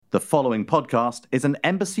The following podcast is an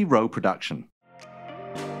Embassy Row production.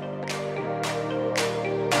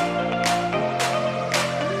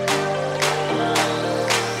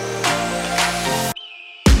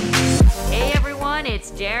 Hey everyone,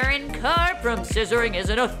 it's Darren Carr from Scissoring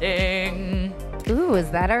Isn't a Thing. Ooh,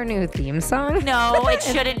 is that our new theme song? No, it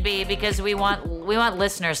shouldn't be because we want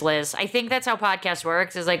listeners, Liz. I think that's how podcast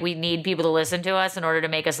works, is like we need people to listen to us in order to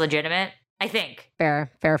make us legitimate. I think. Fair.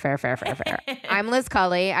 I'm Liz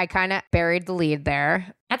Cully. I kind of buried the lead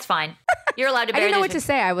there. That's fine. You're allowed to I bury didn't know these what to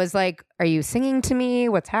say. I was like, are you singing to me?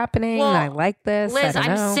 What's happening? Well, I like this. Liz, I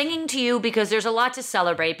don't know. I'm singing to you because there's a lot to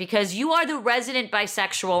celebrate because you are the resident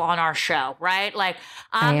bisexual on our show, right? Like,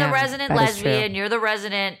 I'm the resident That is lesbian, true. you're the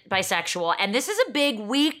resident bisexual. And this is a big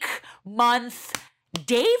week, month,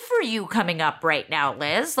 day for you coming up right now,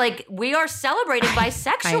 Liz. Like, we are celebrating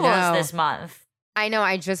bisexuals know. this month. I know.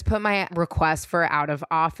 I just put my request for out of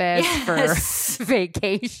office Yes. for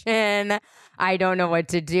vacation. I don't know what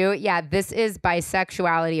to do. Yeah, this is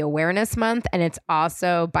Bisexuality Awareness Month, and it's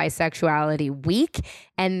also Bisexuality Week.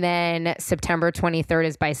 And then September 23rd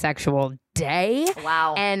is Bisexual Day.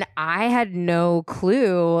 Wow. And I had no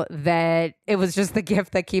clue that it was just the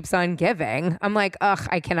gift that keeps on giving. I'm like, ugh,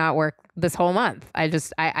 I cannot work this whole month.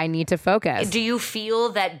 I need to focus. Do you feel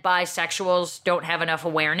that bisexuals don't have enough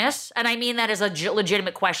awareness? And I mean that as a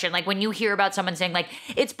legitimate question. Like when you hear about someone saying like,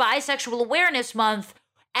 it's Bisexual Awareness Month,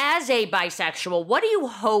 as a bisexual, what do you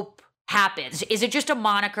hope happens? Is it just a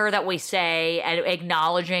moniker that we say and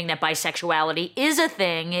acknowledging that bisexuality is a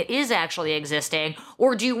thing, it is actually existing?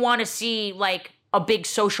 Or do you want to see like a big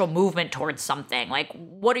social movement towards something? Like,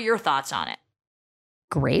 what are your thoughts on it?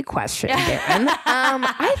 Great question, Darren.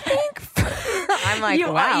 I think I'm like,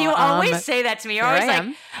 wow. You always say that to me. You're always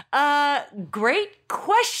like, great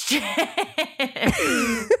question.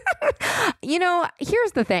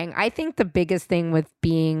 Here's the thing. I think the biggest thing with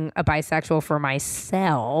being a bisexual for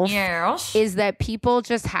myself Yes. is that people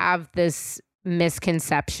just have this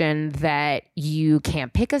misconception that you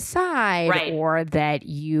can't pick a side, Right. or that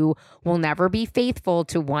you will never be faithful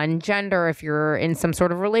to one gender if you're in some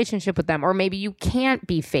sort of relationship with them, or maybe you can't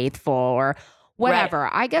be faithful or whatever.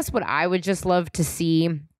 I guess what I would just love to see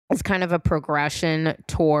is kind of a progression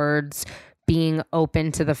towards being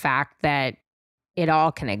open to the fact that it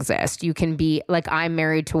all can exist. You can be like, I'm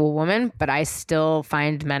married to a woman, but I still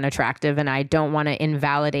find men attractive, and I don't want to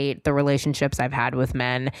invalidate the relationships I've had with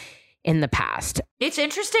men in the past. It's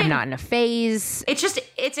interesting. I'm not in a phase.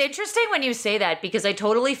 It's interesting when you say that because I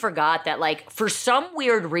totally forgot that, like, for some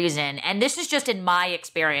weird reason, and this is just in my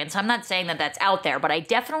experience, I'm not saying that that's out there, but I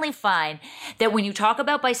definitely find that when you talk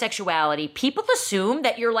about bisexuality, people assume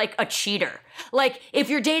that you're like a cheater. Like, if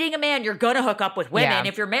you're dating a man, you're gonna hook up with women. Yeah.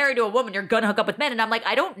 If you're married to a woman, you're gonna hook up with men. And I'm like,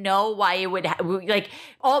 I don't know why it would, like,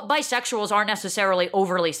 all bisexuals aren't necessarily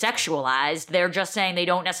overly sexualized. They're just saying they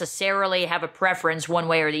don't necessarily have a preference one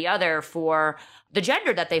way or the other for the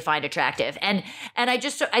gender that they find attractive. And I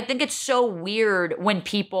think it's so weird when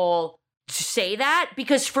people say that,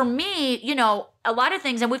 because for me, a lot of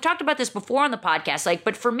things, and we've talked about this before on the podcast, like,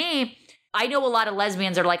 but for me, I know a lot of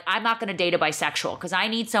lesbians are like, I'm not going to date a bisexual because I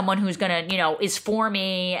need someone who's going to, is for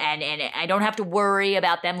me, and I don't have to worry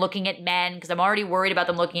about them looking at men because I'm already worried about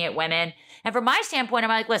them looking at women. And from my standpoint, I'm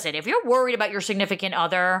like, listen, if you're worried about your significant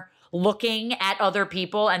other looking at other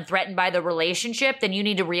people and threatened by the relationship, then you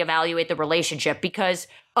need to reevaluate the relationship, because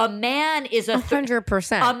a man is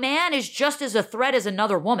 100%. a man is just as a threat as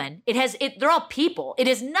another woman. They're all people. It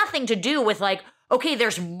has nothing to do with like, okay,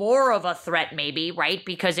 there's more of a threat maybe, right?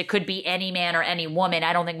 Because it could be any man or any woman.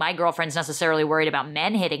 I don't think my girlfriend's necessarily worried about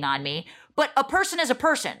men hitting on me. But a person is a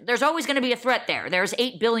person. There's always going to be a threat there. There's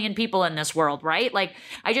 8 billion people in this world, right? Like,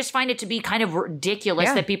 I just find it to be kind of ridiculous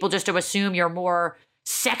that people just assume you're more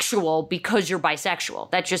sexual because you're bisexual.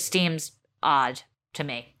 That just seems odd to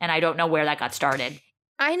me. And I don't know where that got started.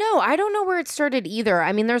 I know. I don't know where it started either.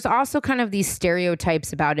 I mean, there's also kind of these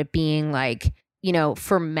stereotypes about it being like,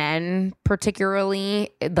 for men particularly,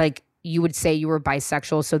 like you would say you were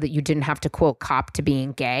bisexual so that you didn't have to, quote, cop to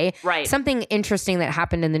being gay. Right. Something interesting that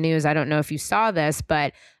happened in the news, I don't know if you saw this,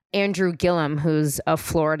 but Andrew Gillum, who's a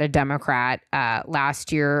Florida Democrat,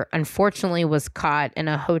 last year, unfortunately was caught in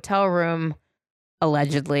a hotel room,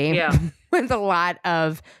 allegedly, with a lot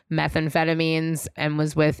of methamphetamines, and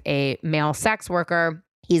was with a male sex worker.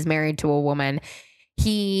 He's married to a woman.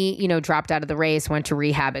 He, dropped out of the race, went to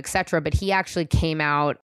rehab, etc. But he actually came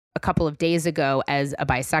out a couple of days ago as a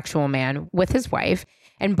bisexual man with his wife.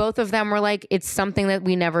 And both of them were like, it's something that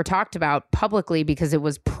we never talked about publicly because it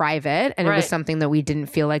was private, and it was something that we didn't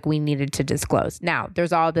feel like we needed to disclose. Now,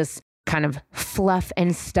 there's all this kind of fluff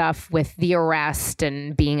and stuff with the arrest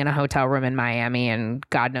and being in a hotel room in Miami and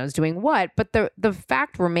God knows doing what. But the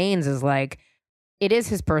fact remains is like, it is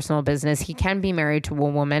his personal business. He can be married to a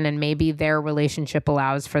woman and maybe their relationship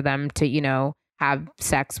allows for them to, you know, have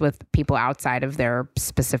sex with people outside of their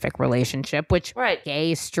specific relationship, which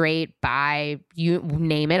gay, straight, bi, you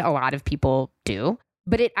name it, a lot of people do.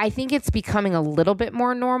 But I think it's becoming a little bit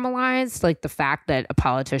more normalized, like the fact that a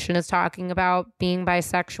politician is talking about being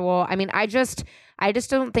bisexual. I mean, I just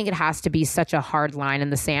don't think it has to be such a hard line in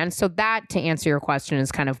the sand. So that, to answer your question,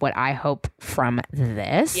 is kind of what I hope from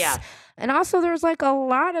this. Yeah. And also there's like a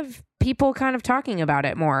lot of people kind of talking about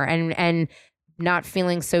it more and not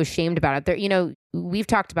feeling so shamed about it. There, you know, we've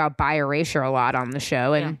talked about bi erasure a lot on the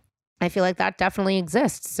show, and I feel like that definitely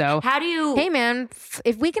exists. So how do you... Hey, man,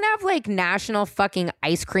 if we can have like National fucking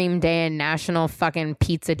Ice Cream Day and National fucking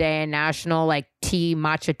Pizza Day and National like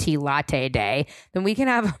Matcha Tea Latte Day, then we can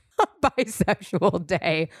have a bisexual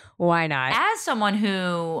day. Why not? As someone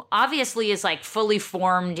who obviously is like fully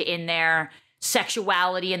formed in their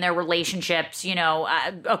sexuality and their relationships, you know,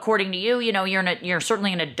 according to you, you know, you're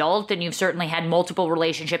certainly an adult and you've certainly had multiple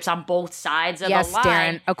relationships on both sides of the line. Yes,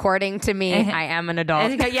 Darren, according to me, I am an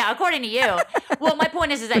adult. Yeah, according to you. Well, my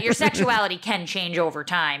point is that your sexuality can change over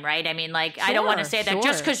time, right? I mean, like, I don't want to say that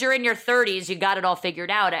just because you're in your 30s, you got it all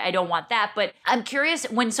figured out. I don't want that. But I'm curious,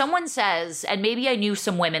 when someone says, and maybe I knew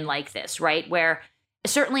some women like this, right, where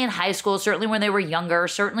certainly in high school, certainly when they were younger,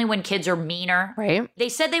 certainly when kids are meaner. Right. They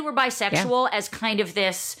said they were bisexual as kind of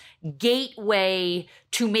this gateway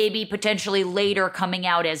to maybe potentially later coming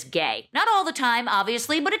out as gay. Not all the time,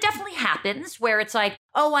 obviously, but it definitely happens where it's like,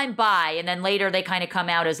 oh, I'm bi, and then later they kind of come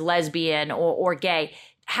out as lesbian or gay.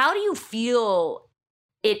 How do you feel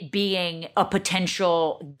it being a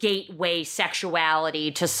potential gateway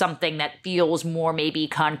sexuality to something that feels more maybe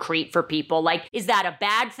concrete for people? Like, is that a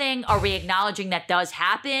bad thing? Are we acknowledging that does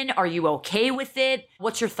happen? Are you okay with it?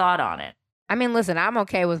 What's your thought on it? I mean, listen, I'm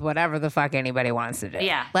okay with whatever the fuck anybody wants to do.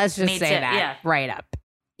 Yeah. Let's just say that right up.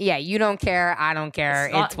 Yeah, you don't care. I don't care.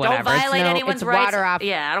 It's whatever. Don't violate anyone's rights. Water off.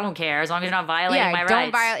 Yeah, I don't care as long as you're not violating my rights.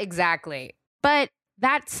 Don't violate. Exactly. But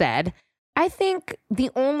that said, I think the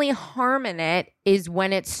only harm in it is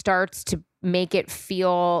when it starts to make it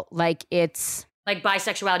feel like it's... Like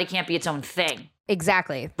bisexuality can't be its own thing.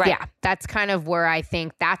 Exactly. Right. Yeah. That's kind of where I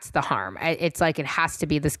think that's the harm. It's like it has to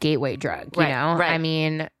be this gateway drug, you know? Right. I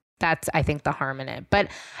mean, that's, I think, the harm in it. But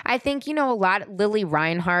I think, you know, Lily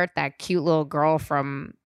Reinhart, that cute little girl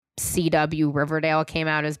from CW Riverdale, came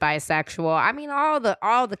out as bisexual. I mean, all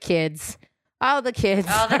the kids are coming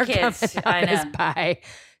out as bi.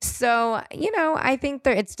 So, you know, I think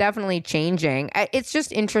that it's definitely changing. It's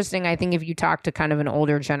just interesting. I think if you talk to kind of an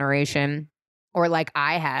older generation, or like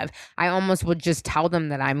I have, I almost would just tell them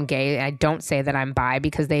that I'm gay. I don't say that I'm bi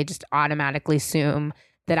because they just automatically assume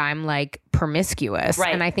that I'm like promiscuous.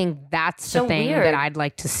 Right. And I think that's so the thing weird. that I'd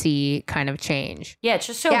like to see kind of change. Yeah, it's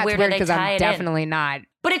just so weird that they because tie I'm it definitely in. not.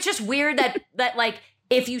 But it's just weird that like,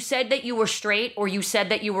 if you said that you were straight or you said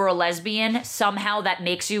that you were a lesbian, somehow that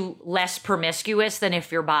makes you less promiscuous than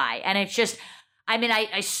if you're bi. And it's just, I mean,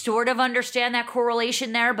 I sort of understand that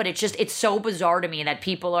correlation there, but it's so bizarre to me that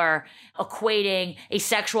people are equating a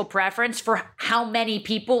sexual preference for how many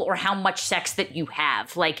people or how much sex that you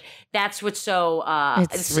have. Like, that's what's so,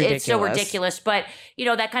 it's so ridiculous. But, you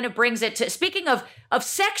know, that kind of brings it to, speaking of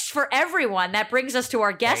sex for everyone, that brings us to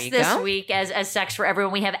our guest this week as sex for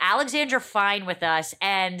everyone. We have Alexandra Fine with us.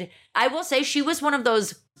 And I will say she was one of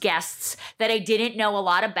those guests that I didn't know a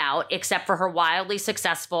lot about, except for her wildly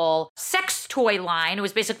successful sex toy line. It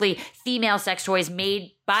was basically female sex toys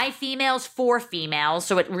made by females for females.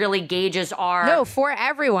 So it really gauges our... No, for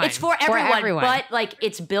everyone. It's for everyone. But like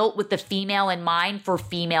it's built with the female in mind for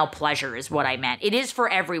female pleasure is what I meant. It is for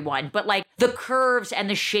everyone. But like the curves and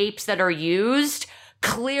the shapes that are used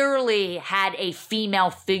clearly had a female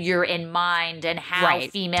figure in mind and how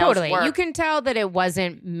females work. You can tell that it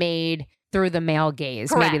wasn't made through the male gaze.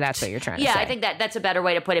 Correct. Maybe that's what you're trying to say. Yeah, I think that's a better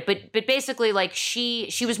way to put it. But basically, like she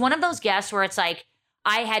was one of those guests where it's like,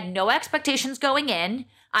 I had no expectations going in.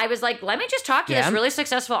 I was like, let me just talk to this really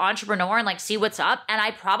successful entrepreneur and like see what's up. And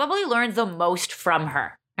I probably learned the most from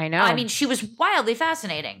her. I know. I mean, she was wildly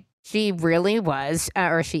fascinating. She really was,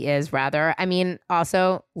 or she is rather. I mean,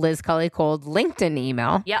 also Liz Cully Cold LinkedIn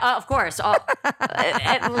email. Yeah, of course.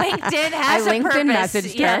 LinkedIn has a purpose.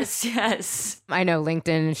 Messaged her. Yes. I know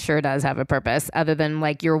LinkedIn sure does have a purpose, other than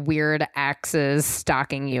like your weird exes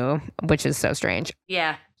stalking you, which is so strange.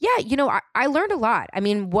 Yeah. Yeah, you know, I learned a lot. I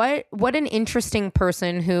mean, what an interesting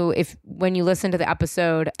person who, when you listen to the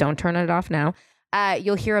episode, don't turn it off now,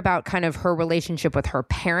 you'll hear about kind of her relationship with her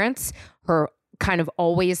parents, her kind of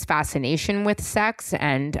always fascination with sex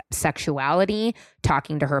and sexuality,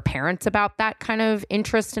 talking to her parents about that kind of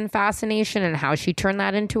interest and fascination and how she turned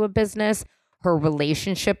that into a business, her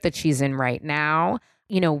relationship that she's in right now,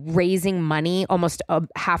 raising money, almost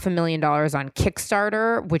 $500,000 on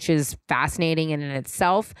Kickstarter, which is fascinating in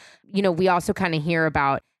itself. We also kind of hear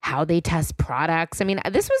about how they test products. I mean,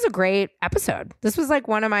 this was a great episode. This was like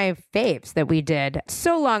one of my faves that we did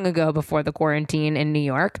so long ago before the quarantine in New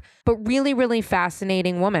York, but really, really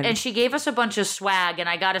fascinating woman. And she gave us a bunch of swag, and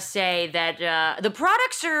I got to say that the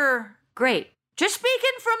products are great. Just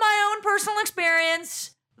speaking from my own personal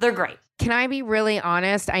experience, they're great. Can I be really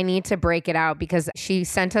honest? I need to break it out because she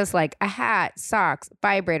sent us like a hat, socks,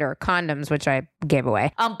 vibrator, condoms, which I gave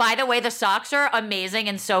away. By the way, the socks are amazing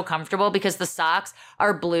and so comfortable because the socks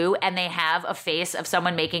are blue and they have a face of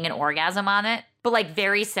someone making an orgasm on it, but like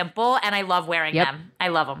very simple. And I love wearing them. I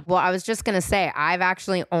love them. Well, I was just going to say, I've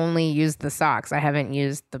actually only used the socks. I haven't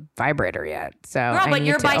used the vibrator yet. So, girl, but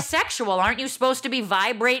you're bisexual. Aren't you supposed to be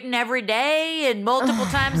vibrating every day and multiple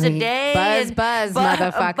times a day? Buzz,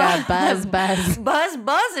 motherfucker. Buzz.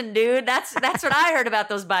 Buzzing, dude. That's what I heard about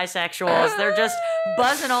those bisexuals. They're just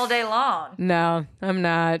buzzing all day long. No, I'm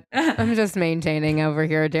not. I'm just maintaining over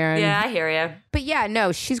here, Darren. Yeah, I hear you. But yeah,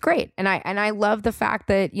 no, she's great. And I love the fact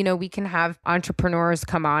that, we can have entrepreneurs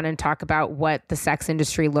come on and talk about what the sex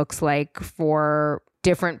industry looks like for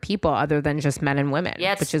different people other than just men and women,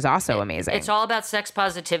 which is also amazing. It's all about sex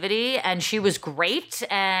positivity, and she was great,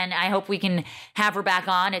 and I hope we can have her back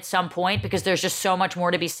on at some point because there's just so much more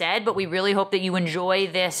to be said, but we really hope that you enjoy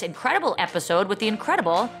this incredible episode with the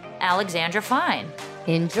incredible Alexandra Fine.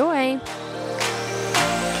 Enjoy.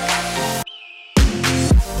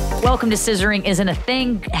 Welcome to Scissoring Isn't a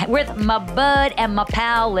Thing with my bud and my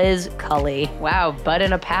pal, Liz Cully. Wow, bud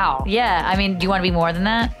and a pal. Yeah, I mean, do you want to be more than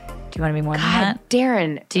that? Do you want to be more than that?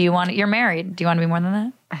 Darren. Do you want? You're married. Do you want to be more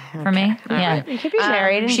than that? For me? Yeah. You could be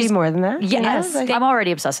married and be more than that. Yes. I'm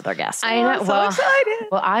already obsessed with our guests. I know. I'm so excited.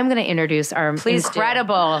 Well, I'm going to introduce our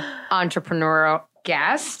incredible entrepreneurial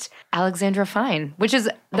guest, Alexandra Fine, which is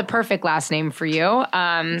the perfect last name for you.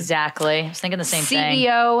 Exactly. I was thinking the same thing.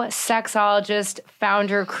 CEO, sexologist,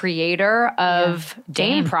 founder, creator of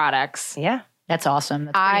Dame Products. Yeah. That's awesome.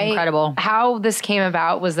 That's pretty incredible. How this came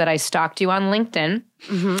about was that I stalked you on LinkedIn.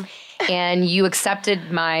 And you accepted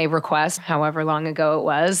my request, however long ago it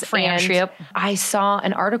was. Friendship. And I saw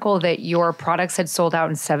an article that your products had sold out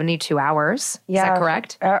in 72 hours. Yeah, is that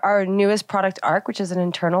correct? Our newest product, Arc, which is an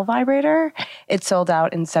internal vibrator, it sold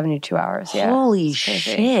out in 72 hours. Yeah. Holy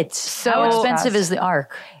shit. So how expensive is the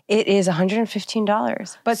Arc? It is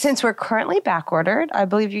 $115. But since we're currently back ordered, I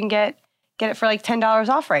believe you can get it for like $10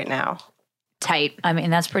 off right now. Tight. I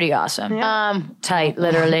mean, that's pretty awesome. Yeah. Tight,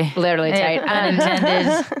 literally. Literally tight.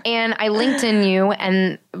 Unintended. And I linked in you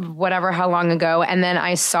and whatever, how long ago. And then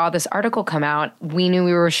I saw this article come out. We knew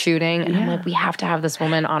we were shooting. And I'm like, we have to have this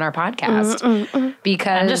woman on our podcast.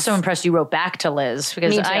 Because I'm just so impressed you wrote back to Liz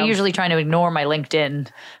because I usually try to ignore my LinkedIn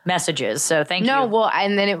messages. So thank you. No, well,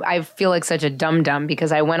 and then I feel like such a dum-dum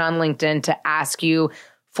because I went on LinkedIn to ask you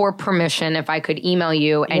for permission if I could email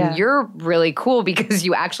you. And you're really cool because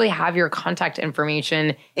you actually have your contact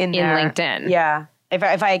information in LinkedIn. Yeah.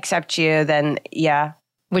 If I accept you, then yeah.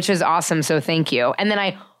 Which is awesome. So thank you. And then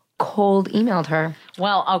I cold emailed her.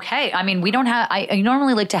 Well, okay. I mean, we don't have, I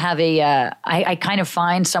normally like to have I kind of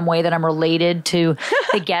find some way that I'm related to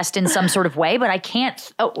the guest in some sort of way, but I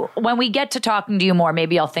can't, when we get to talking to you more,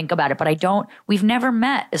 maybe I'll think about it, but we've never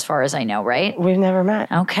met as far as I know, right? We've never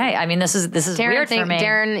met. Okay. I mean, this is weird for me.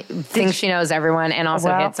 Darren thinks she knows everyone and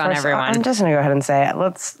also hits on everyone. I'm just going to go ahead and say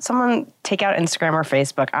it. Someone take out Instagram or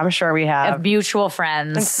Facebook. I'm sure we have mutual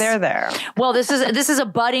friends. They're there. Well, this is a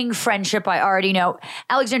budding friendship. I already know.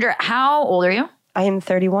 Alexandra, how old are you? I am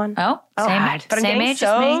 31. Oh, same, but I'm same getting age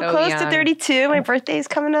so as me. close to 32. My birthday's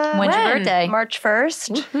coming up. When's your birthday? March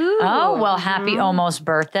 1st. Oh, well, happy almost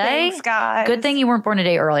birthday. Thanks, guys. Good thing you weren't born a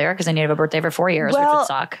day earlier because then you'd have a birthday for 4 years, which would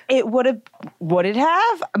suck. It would it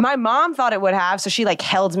have? My mom thought it would have, so she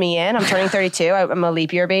held me in. I'm turning 32. I'm a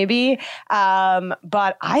leap year baby.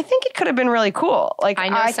 But I think it could have been really cool. I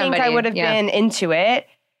think I would have been into it.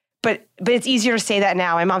 But it's easier to say that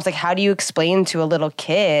now. My mom's like, how do you explain to a little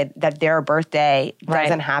kid that their birthday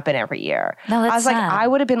doesn't happen every year? No, that's I was sad. I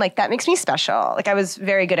would have been like, that makes me special. I was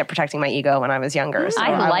very good at protecting my ego when I was younger. So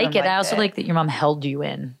I like it. I also like that your mom held you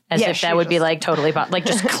in as if that would be totally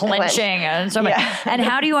just clenching. And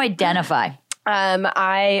how do you identify?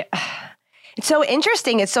 It's so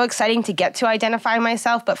interesting. It's so exciting to get to identify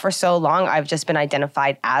myself. But for so long, I've just been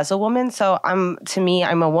identified as a woman. So I'm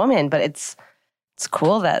a woman, but it's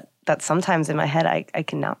cool that that sometimes in my head I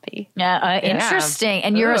cannot be. Yeah, interesting.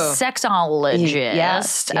 And you're a sexologist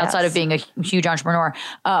Yes. outside of being a huge entrepreneur.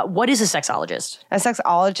 What is a sexologist? A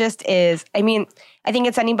sexologist is, I think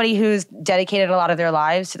it's anybody who's dedicated a lot of their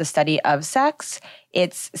lives to the study of sex.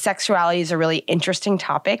 Sexuality is a really interesting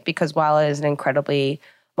topic because while it is an incredibly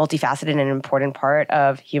multifaceted and important part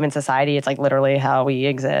of human society, it's like literally how we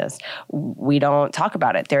exist. We don't talk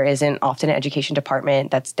about it. There isn't often an education department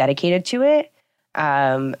that's dedicated to it.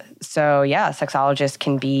 Sexologists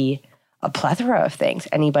can be a plethora of things.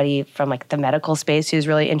 Anybody from like the medical space who's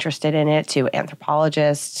really interested in it to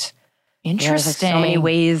anthropologists. Interesting. There's so many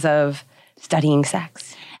ways of studying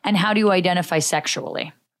sex. And how do you identify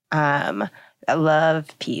sexually? I love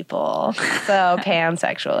people. So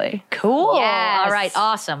pansexually. Cool. Yes. All right.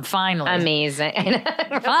 Awesome. Finally. Amazing.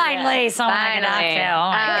 Finally, someone I can talk to.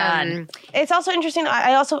 Oh my God. It's also interesting.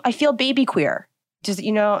 I feel baby queer. Just,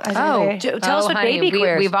 tell us what baby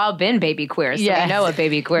queer is. We've all been baby queer, so we know what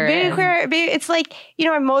baby queer is. Baby queer, it's like,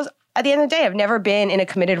 at the end of the day, I've never been in a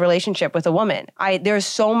committed relationship with a woman. There's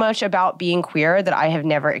so much about being queer that I have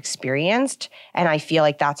never experienced, and I feel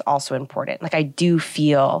like that's also important. Like I do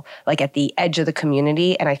feel like at the edge of the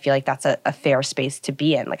community, and I feel like that's a fair space to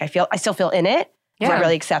be in. Like I still feel in it. Yeah.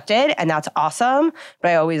 Really accepted, and that's awesome.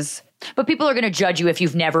 But people are going to judge you if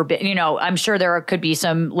you've never been, I'm sure there could be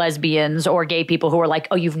some lesbians or gay people who are like,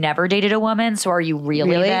 oh, you've never dated a woman? So are you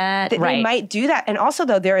really that? They might do that. And also,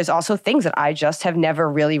 though, there is also things that I just have never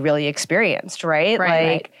really, really experienced,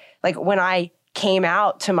 right? Like when I came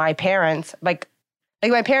out to my parents, like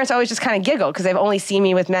my parents always just kind of giggle because they've only seen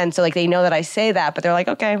me with men. So like they know that I say that, but they're like,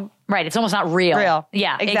 okay. Right. It's almost not real.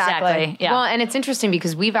 Yeah, exactly. Yeah. Well, and it's interesting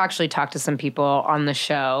because we've actually talked to some people on the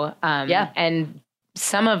show. And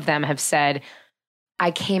some of them have said,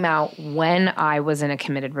 I came out when I was in a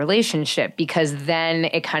committed relationship because then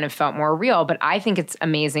it kind of felt more real. But I think it's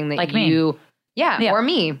amazing that like you, or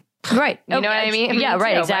me. Right. You know what I mean? Yeah,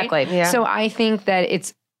 right. Exactly. Right? Yeah. So I think that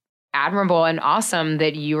it's admirable and awesome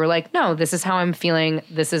that you were like, no, this is how I'm feeling.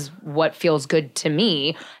 This is what feels good to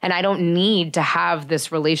me. And I don't need to have this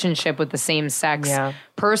relationship with the same sex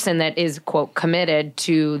person that is, quote, committed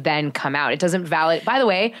to then come out. It doesn't validate. By the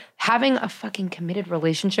way, having a fucking committed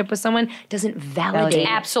relationship with someone doesn't validate.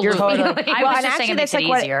 Absolutely. Totally. I was just saying it makes it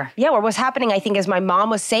easier. What was happening, I think, is my mom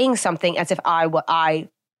was saying something as if I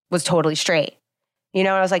was totally straight. And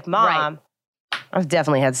I was like, Mom, I've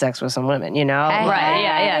definitely had sex with some women, Right,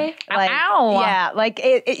 yeah. Like, ow. Yeah, like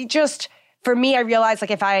it just, for me, I realized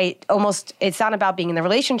like it's not about being in the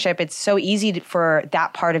relationship. It's so easy for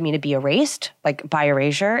that part of me to be erased. Like by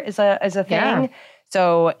erasure is a thing. Yeah.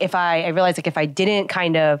 So I realized like if I didn't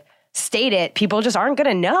kind of state it, people just aren't going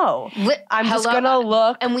to know. I'm just going to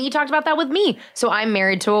look. And we talked about that with me. So I'm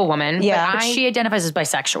married to a woman. Yeah. But she identifies as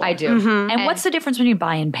bisexual. I do. Mm-hmm. And what's the difference between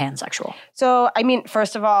bi and pansexual? So,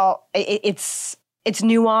 first of all, it's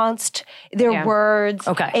nuanced. They're words.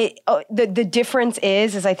 Okay. The difference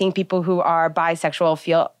is I think people who are bisexual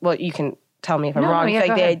feel, well, you can tell me if I'm wrong. I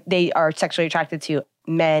feel like they are sexually attracted to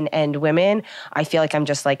men and women. I feel like I'm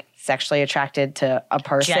just like sexually attracted to a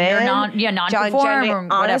person. Non-conform or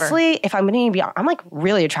whatever. Honestly, if I'm going to be, I'm like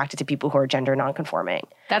really attracted to people who are gender non-conforming.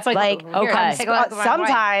 That's like okay.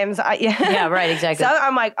 Sometimes, yeah, right, exactly. So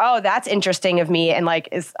I'm like, oh, that's interesting of me, and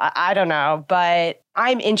like, I don't know, but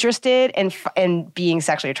I'm interested in being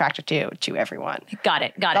sexually attracted to everyone. Got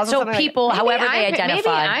it. So people, like, however they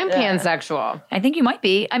identify, maybe I'm pansexual. I think you might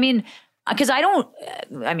be. Because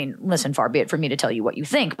listen, far be it for me to tell you what you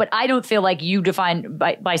think, but I don't feel like you define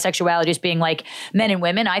bisexuality as being like men and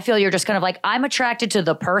women. I feel you're just kind of like, I'm attracted to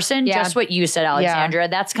the person, just what you said, Alexandra. Yeah.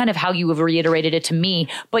 That's kind of how you have reiterated it to me,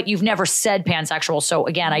 but you've never said pansexual. So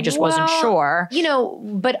again, I just wasn't sure.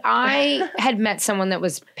 But I had met someone that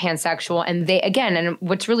was pansexual, and and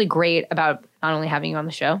what's really great about not only having you on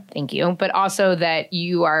the show, thank you, but also that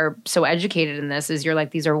you are so educated in this is you're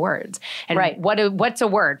like, these are words. And what's a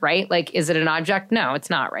word, right? Like, is it an object? No,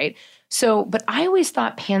 it's not, right? So, but I always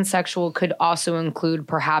thought pansexual could also include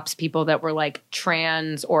perhaps people that were like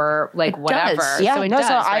trans or like whatever. Yeah, so it does,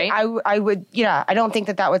 right? I would, I don't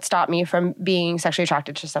think that would stop me from being sexually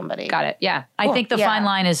attracted to somebody. Got it, yeah. Cool. I think the fine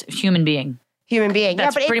line is human being. Human being.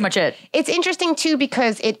 That's pretty much it. It's interesting too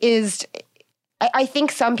because it is... I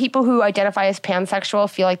think some people who identify as pansexual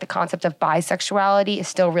feel like the concept of bisexuality is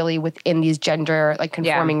still really within these gender like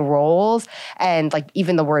conforming roles, and like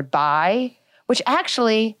even the word bi, which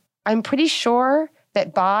actually I'm pretty sure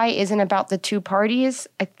that bi isn't about the two parties.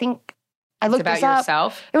 I think I looked this up. It's about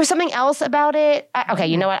yourself. There was something else about it. Okay,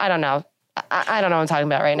 you know what? I don't know. I don't know what I'm talking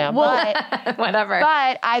about right now. Well, but whatever.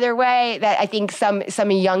 But either way, that I think some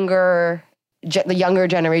younger the younger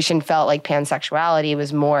generation felt like pansexuality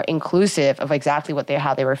was more inclusive of exactly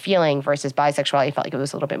how they were feeling versus bisexuality felt like it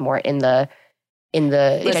was a little bit more in the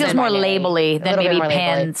it feels more labelly than maybe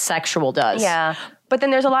pansexual does. Yeah. But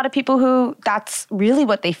then there's a lot of people who that's really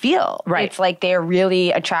what they feel. Right. It's like they're really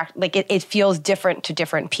it feels different to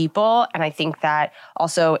different people. And I think that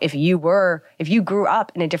also if you grew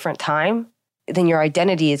up in a different time, then your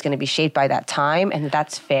identity is going to be shaped by that time, and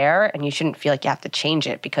that's fair. And you shouldn't feel like you have to change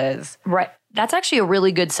it because right. That's actually a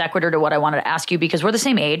really good sequitur to what I wanted to ask you, because we're the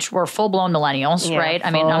same age. We're full-blown millennials, right?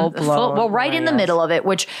 I mean, right in the middle of it,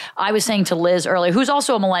 which I was saying to Liz earlier, who's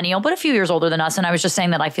also a millennial, but a few years older than us. And I was just saying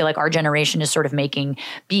that I feel like our generation is sort of making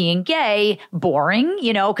being gay boring,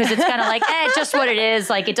 because it's kind of like, it's just what it is.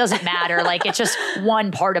 Like, it doesn't matter. Like, it's just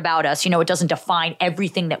one part about us. It doesn't define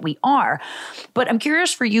everything that we are. But I'm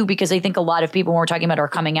curious for you, because I think a lot of people, when we're talking about our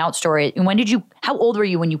coming out story, how old were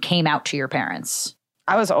you when you came out to your parents?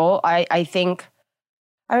 I was old. I think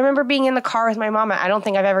I remember being in the car with my mom. I don't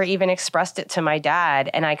think I've ever even expressed it to my dad.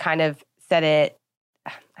 And I kind of said it,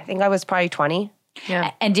 I think I was probably 20.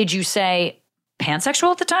 Yeah. And did you say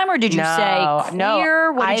pansexual at the time, or did you say queer?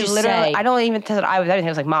 No, what did you say? I don't even think that I was anything.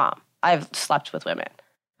 I was like, Mom, I've slept with women.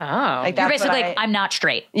 Oh. Like you're basically like, I'm not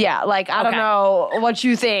straight. Yeah. Like, I don't know what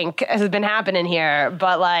you think has been happening here,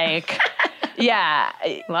 but like... Yeah.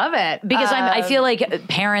 Love it. Because I feel like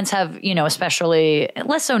parents have, especially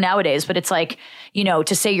less so nowadays, but it's like,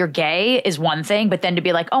 to say you're gay is one thing, but then to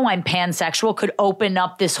be like, oh, I'm pansexual could open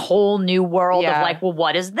up this whole new world of like, well,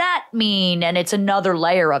 what does that mean? And it's another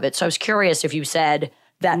layer of it. So I was curious if you said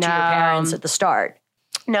that to your parents at the start.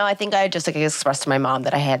 No, I think I just expressed to my mom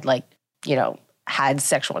that I had had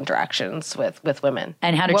sexual interactions with women.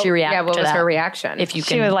 And how did she react to that? What was her reaction? If you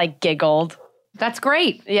She was giggled. That's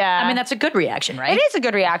great. Yeah. I mean, that's a good reaction, right? It is a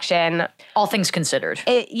good reaction. All things considered.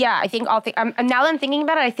 I think now that I'm thinking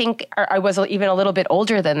about it, I think I was even a little bit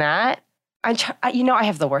older than that. I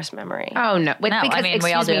have the worst memory. Oh, no.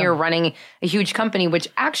 Because, you're running a huge company, which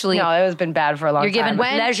actually... No, it has been bad for a long time. You're giving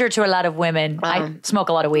pleasure to a lot of women. I smoke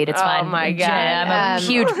a lot of weed. It's fine. Oh, my God. I'm a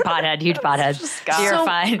huge pothead. You're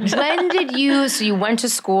fine. When did you... So you went to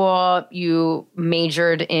school, you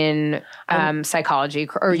majored in psychology,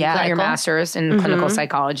 or you got your master's in clinical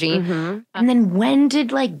psychology. Mm-hmm. And then when did,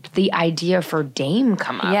 the idea for Dame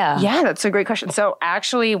come up? Yeah, that's a great question. So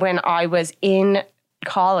actually, when I was in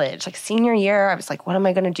college, senior year, I was like, what am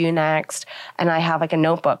I going to do next? And I have a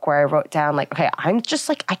notebook where I wrote down okay, I'm just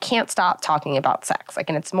I can't stop talking about sex.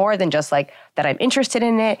 And it's more than just that I'm interested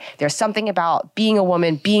in it. There's something about being a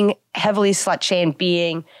woman, being heavily slut-shamed,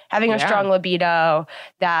 having a strong libido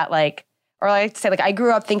that or I like to say I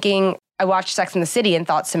grew up thinking, I watched Sex and the City and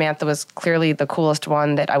thought Samantha was clearly the coolest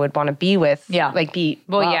one that I would want to be with. Yeah.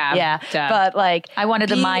 Yeah. But I wanted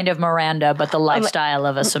the mind of Miranda, but the lifestyle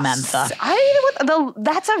of a Samantha.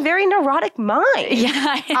 That's a very neurotic mind.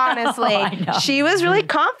 Yeah. Honestly. I know. She was really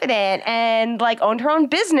confident and owned her own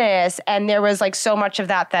business. And there was so much of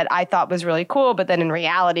that I thought was really cool. But then in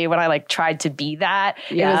reality, when I tried to be that,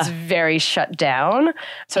 it was very shut down.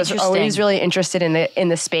 So I was always really interested in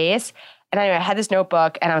the space. And anyway, I had this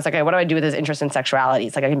notebook and I was like, okay, what do I do with this interest in sexuality?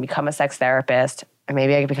 It's I can become a sex therapist, and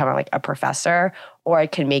maybe I can become a professor, or I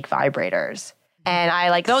can make vibrators. And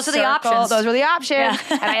I those are the options. Those were the options.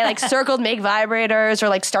 Yeah. And I circled make vibrators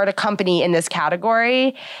or start a company in this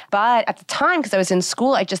category. But at the time, because I was in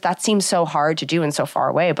school, that seemed so hard to do and so far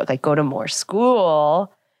away. But go to more school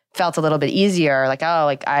felt a little bit easier.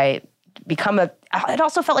 I become it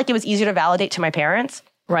also felt like it was easier to validate to my parents.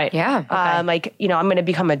 Right. Yeah. Okay. I'm going to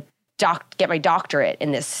become get my doctorate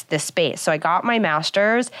in this space. So I got my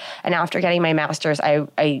master's, and after getting my master's,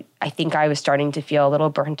 I think I was starting to feel a little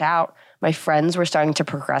burnt out. My friends were starting to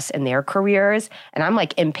progress in their careers, and I'm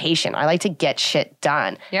impatient. I like to get shit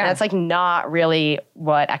done. Yeah. And that's not really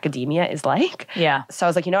what academia is like. Yeah. So I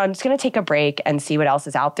was I'm just going to take a break and see what else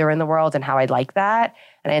is out there in the world and how I'd like that.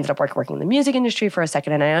 And I ended up working in the music industry for a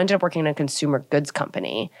second, and I ended up working in a consumer goods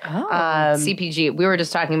company. Oh, CPG. We were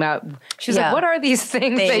just talking about, she was what are these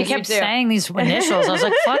things that you kept saying these initials. I was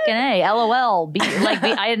like, fucking A, LOL. B.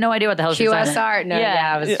 I had no idea what the hell she was saying. QSR. No,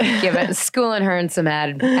 I was schooling her in some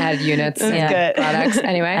ad units and products.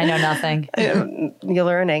 Anyway. I know nothing. You're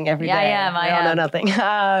learning every day. I don't know nothing.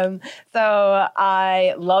 So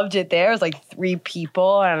I loved it there. It was 3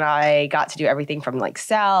 people, and I got to do everything from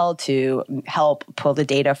sell to help pull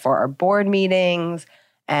the data for our board meetings.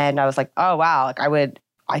 And I was like, oh, wow,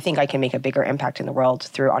 I think I can make a bigger impact in the world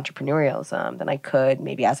through entrepreneurialism than I could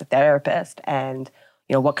maybe as a therapist. And,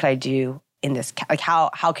 what could I do in this? How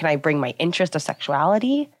can I bring my interest of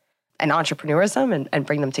sexuality and entrepreneurism and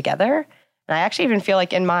bring them together? And I actually even feel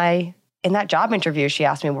in my in that job interview, she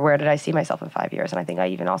asked me, where did I see myself in 5 years? And I think I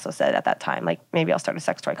even also said at that time, like, maybe I'll start a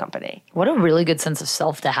sex toy company. What a really good sense of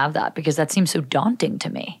self to have that, because that seems so daunting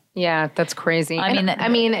to me. Yeah, that's crazy. I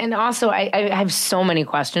mean, and also I have so many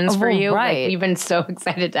questions for you. Right. Like, we've been so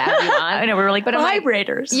excited to have you on. I know, we were like, but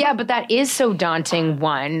vibrators. Yeah, but that is so daunting.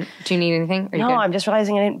 One, do you need anything? No, I'm just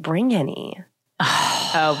realizing I didn't bring any.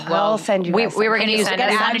 Oh, well, I'll send you. We were going to use it.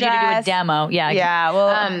 I wanted you to do a demo. Yeah. Yeah.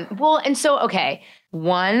 Well, and so, okay.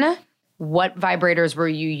 One, what vibrators were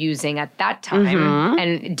you using at that time? Mm-hmm.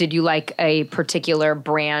 And did you like a particular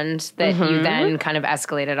brand that you then kind of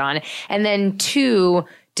escalated on? And then two,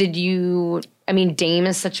 Dame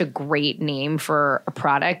is such a great name for a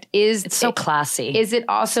product. It's so classy. Is it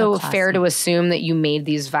also fair to assume that you made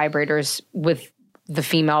these vibrators with the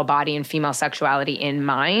female body and female sexuality in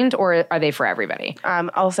mind, or are they for everybody?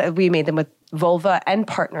 Also, we made them with vulva and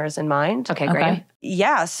partners in mind. Okay, great. Okay.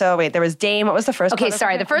 Yeah. So wait, there was Dame. What was the first? Okay,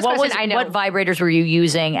 sorry. The first question I know. What vibrators were you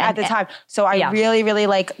using at the time? So I really, really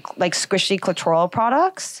like squishy clitoral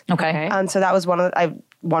products. Okay. So that was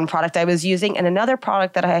one product I was using, and another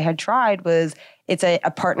product that I had tried was it's a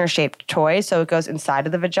partner-shaped toy. So it goes inside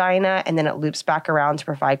of the vagina, and then it loops back around to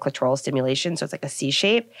provide clitoral stimulation. So it's like a C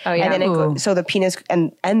shape. Oh yeah. And then so the penis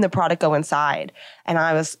and the product go inside. And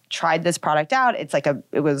I tried this product out.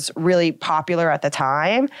 It was really popular at the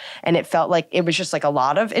time, and it felt like it was just like a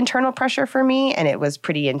lot of internal pressure for me, and it was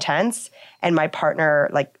pretty intense. And my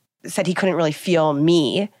partner said he couldn't really feel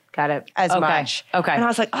me. Got it. As much. Okay. And I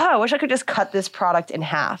was like, I wish I could just cut this product in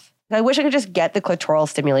half. I wish I could just get the clitoral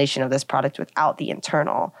stimulation of this product without the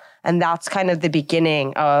internal. And that's kind of the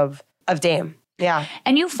beginning of Dame. Yeah.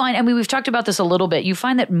 And you find, we've talked about this a little bit, you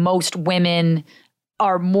find that most women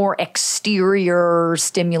are more exterior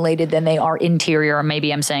stimulated than they are interior.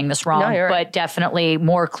 Maybe I'm saying this wrong, but definitely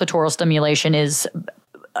more clitoral stimulation is...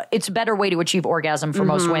 it's a better way to achieve orgasm for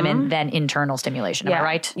most women than internal stimulation. Am I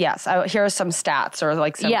right? Yes. Here are some stats or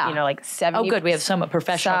like 70. Oh, good. We have some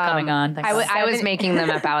professional coming on. I was making them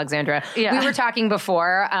up, Alexandra. We were talking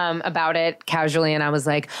before about it casually, and I was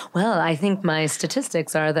like, well, I think my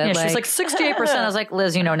statistics are that she's like 68%. I was like,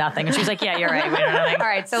 Liz, you know nothing. And she's like, yeah, you're right. We know nothing. All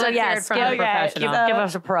right. So let's hear it from a professional. Give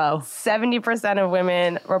us a pro. 70% of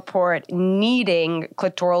women report needing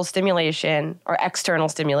clitoral stimulation or external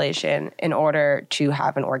stimulation in order to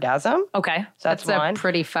have an orgasm. Okay. So that's a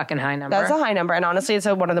pretty fucking high number. That's a high number. And honestly, it's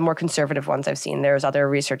one of the more conservative ones I've seen. There's other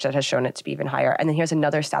research that has shown it to be even higher. And then here's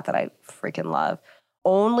another stat that I freaking love.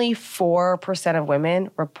 Only 4% of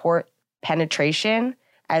women report penetration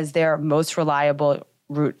as their most reliable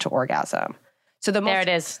route to orgasm. So there it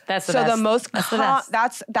is. That's the best. So the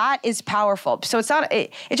most that is powerful. So it's not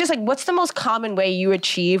it's just like, what's the most common way you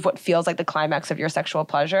achieve what feels like the climax of your sexual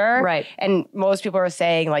pleasure? Right. And most people are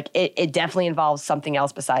saying like it definitely involves something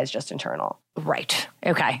else besides just internal. Right.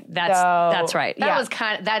 Okay. That's right.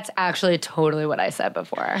 That's actually totally what I said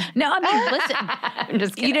before. No, I mean, listen, I'm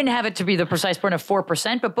just kidding. You didn't have it to be the precise point of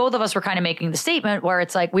 4%, but both of us were kind of making the statement where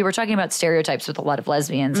it's like, we were talking about stereotypes with a lot of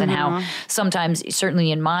lesbians and how sometimes,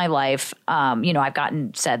 certainly in my life, I've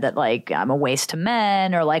gotten said that like, I'm a waste to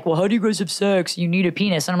men, or like, well, how do you guys have sex? You need a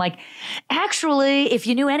penis. And I'm like, actually, if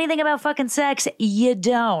you knew anything about fucking sex, you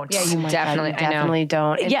don't. Yeah, you definitely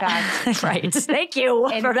don't. In fact, right. Thank you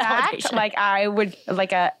for validation. Like I would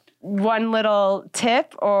one little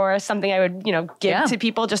tip or something I would, give to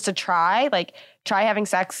people just to try having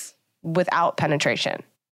sex without penetration.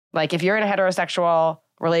 Like if you're in a heterosexual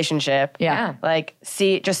relationship,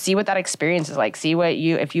 see what that experience is like. See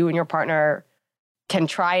if you and your partner can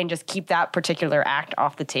try and just keep that particular act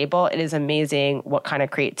off the table. It is amazing what kind of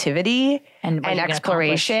creativity and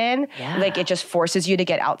exploration. Yeah. Like it just forces you to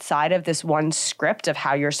get outside of this one script of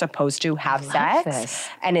how you're supposed to have sex.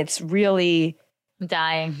 And it's really... I'm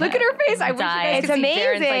dying. Look at her face. I wish you guys could see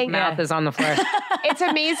Darren's mouth is on the floor. It's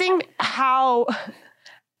amazing how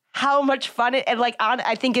much fun it, and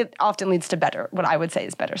I think it often leads to what I would say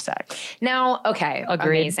is better sex. Now, okay,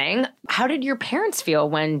 amazing. How did your parents feel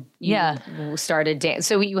when you started dancing?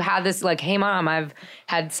 So you had this hey mom, I've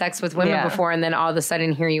had sex with women before, and then all of a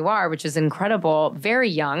sudden here you are, which is incredible, very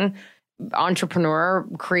young entrepreneur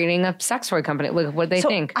creating a sex toy company. What did they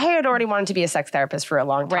think? I had already wanted to be a sex therapist for a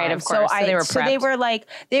long time. Right, of course. So they were prepped.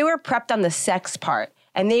 They were prepped on the sex part,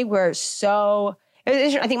 and they were so...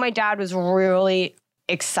 I think my dad was really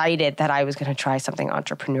excited that I was going to try something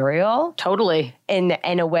entrepreneurial. Totally. In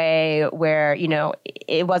a way where,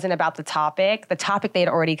 it wasn't about the topic. The topic they'd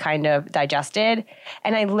already kind of digested.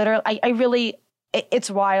 And I really,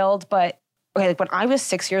 it's wild, but when I was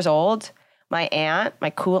 6 years old,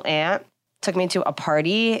 my cool aunt, took me to a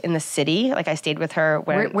party in the city. Like I stayed with her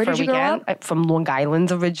where did you weekend. grow up? From Long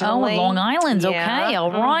Island originally. Oh, Long Island. Okay.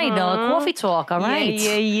 All right. Coffee talk. All right.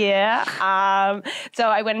 Yeah. So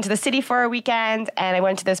I went into the city for a weekend and I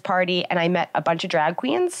went to this party and I met a bunch of drag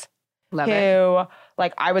queens. Love it.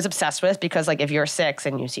 Like I was obsessed with because like if you're 6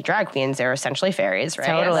 and you see drag queens, they're essentially fairies, right?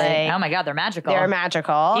 Totally. Like, oh my God, they're magical. They're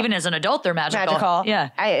magical. Even as an adult, they're magical. Yeah.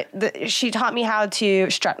 She taught me how to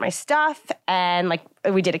strut my stuff and like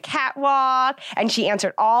we did a catwalk and she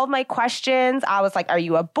answered all of my questions. I was like, are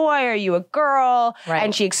you a boy? Are you a girl? Right.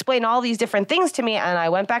 And she explained all these different things to me. And I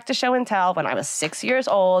went back to show and tell when I was 6 years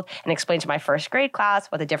old and explained to my first grade class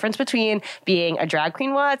what the difference between being a drag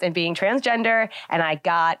queen was and being transgender. And I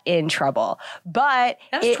got in trouble. But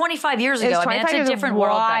that was 25 years ago. I mean, it's a different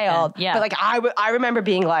world back then. Yeah. But like I remember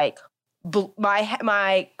being like,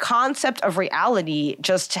 my concept of reality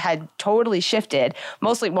just had totally shifted.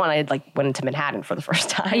 Mostly one, I had like went into Manhattan for the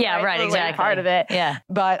first time. Yeah, right, exactly. Like part of it. Yeah.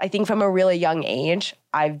 But I think from a really young age,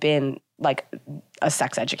 I've been like a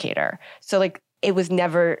sex educator. So like it was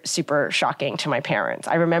never super shocking to my parents.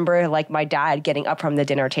 I remember like my dad getting up from the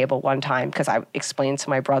dinner table one time because I explained to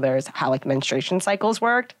my brothers how like menstruation cycles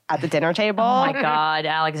worked at the dinner table. Oh my God,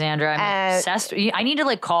 Alexandra, I'm obsessed. I need to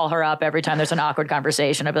like call her up every time there's an awkward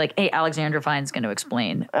conversation. I'd be like, hey, Alexandra Fine's going to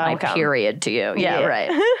explain my period to you. Yeah. Right.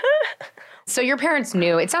 So your parents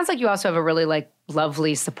knew. It sounds like you also have a really like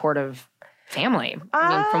lovely, supportive family.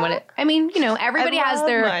 Everybody has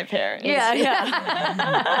their my parents. Yeah.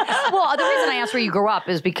 Well, the reason I asked where you grew up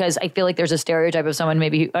is because I feel like there's a stereotype of someone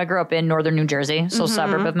I grew up in northern New Jersey, so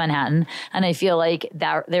suburb of Manhattan, and I feel like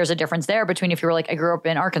there's a difference there between if you were like I grew up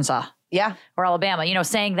in Arkansas. Yeah. Or Alabama.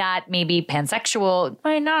 Saying that maybe pansexual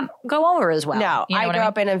might not go over as well. No, I grew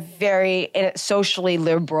up in a socially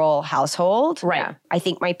liberal household. Right. Yeah. I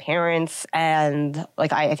think my parents and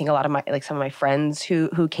like I think a lot of my like some of my friends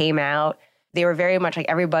who came out, they were very much like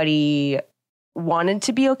everybody wanted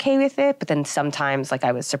to be okay with it, but then sometimes like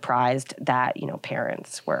I was surprised that,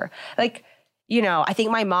 parents were like, I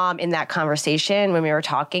think my mom in that conversation when we were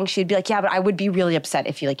talking, she'd be like, yeah, but I would be really upset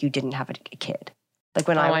if you didn't have a kid. Like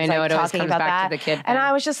when I was talking about that, to the kid and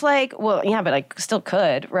I was just like, well, yeah, but I still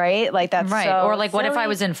could, right? Like that's right. So or like, silly. what if I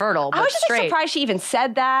was infertile? But I was just like, surprised she even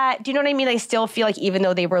said that. Do you know what I mean? I still feel like even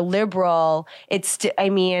though they were liberal, it's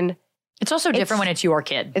also different when it's your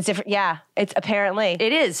kid. It's different. Yeah, it's apparently.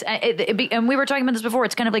 It is. And we were talking about this before.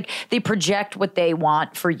 It's kind of like they project what they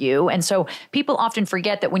want for you. And so people often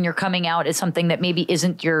forget that when you're coming out as something that maybe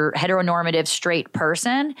isn't your heteronormative straight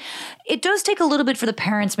person, it does take a little bit for the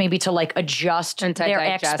parents maybe to like adjust their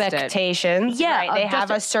expectations. Yeah. Right? They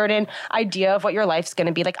have a certain idea of what your life's going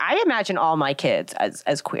to be. Like I imagine all my kids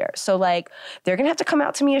as queer. So like they're going to have to come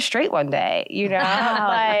out to me as straight one day,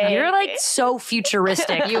 Wow. You're like so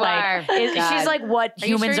futuristic. You are. She's like what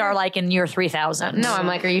humans are like in year 3000. No, I'm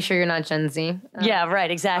like, are you sure you're not Gen Z? Yeah,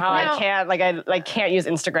 right, exactly. I can't, I can't use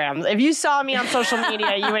Instagram. If you saw me on social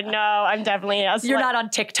media, you would know I'm definitely You're not on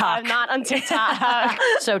TikTok. I'm not on TikTok.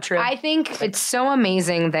 So true. I think it's so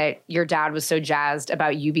amazing that your dad was so jazzed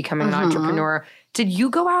about you becoming an entrepreneur. Did you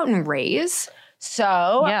go out and raise?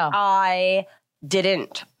 So I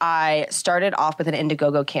didn't. I started off with an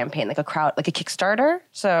Indiegogo campaign, like a Kickstarter.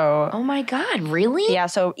 So, oh my God, really? Yeah.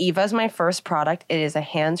 So Eva is my first product. It is a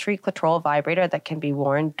hands-free clitoral vibrator that can be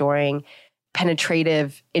worn during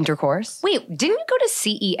penetrative intercourse. Wait, didn't you go to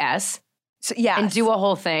CES? So, yeah, and do a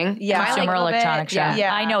whole thing. Yeah, Consumer Electronics Show.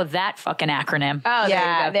 Yeah, I know that fucking acronym. Oh,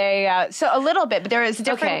 yeah, there you go. So a little bit, but there is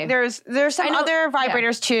different. Okay. There's some other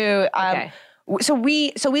vibrators too. Okay. So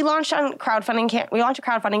we launched on crowdfunding. We launched a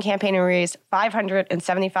crowdfunding campaign and raised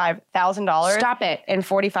 $575,000. Stop it. In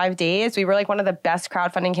 45 days. We were like one of the best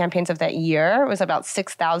crowdfunding campaigns of that year. It was about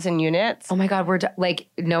 6,000 units. Oh my God, we're like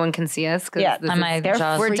no one can see us. Yeah, we're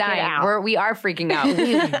dying. Out. We are freaking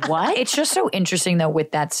out. What? It's just so interesting though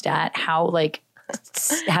with that stat how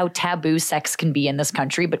taboo sex can be in this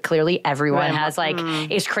country, but clearly everyone has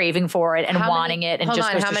is craving for it and wanting it. And hold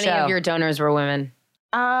on, how many of your donors were women?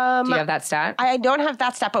 Do you have that stat? I don't have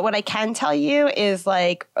that stat, but what I can tell you is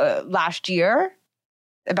last year,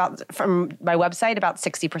 from my website, about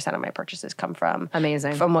 60% of my purchases come from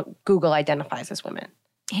what Google identifies as women.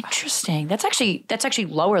 Interesting. That's actually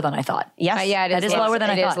lower than I thought. Yes, yeah, it is lower than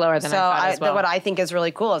I thought. It is lower than I thought as well. What I think is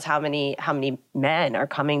really cool is how many men are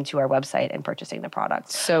coming to our website and purchasing the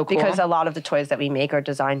products. So cool. Because a lot of the toys that we make are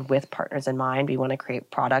designed with partners in mind. We want to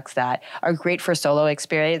create products that are great for solo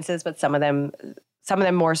experiences, but some of them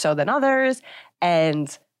more so than others.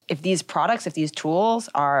 And if these tools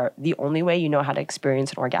are the only way you know how to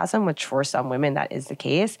experience an orgasm, which for some women that is the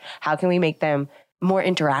case, how can we make them more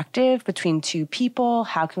interactive between two people?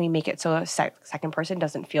 How can we make it so a second person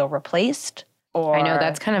doesn't feel replaced? Or I know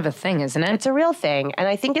that's kind of a thing, isn't it? It's a real thing. And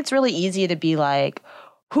I think it's really easy to be like,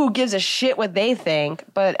 who gives a shit what they think?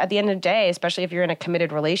 But at the end of the day, especially if you're in a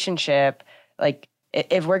committed relationship, like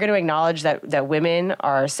if we're going to acknowledge that women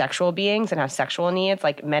are sexual beings and have sexual needs,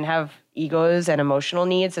 like men have egos and emotional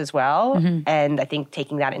needs as well. Mm-hmm. And I think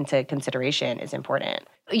taking that into consideration is important.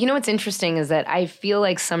 You know what's interesting is that I feel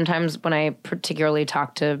like sometimes when I particularly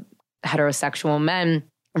talk to heterosexual men,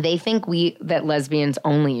 they think that lesbians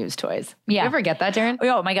only use toys. Yeah. You ever get that, Darren?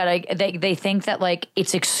 Oh my God. They think that like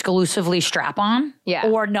it's exclusively strap-on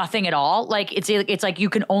or nothing at all. Like it's like you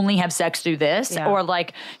can only have sex through this or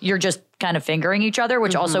like you're just kind of fingering each other,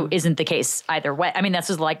 which also isn't the case either way. I mean, this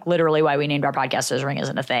is like literally why we named our podcast Scissoring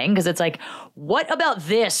Isn't a Thing, because it's like, what about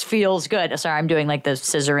this feels good? Sorry, I'm doing like the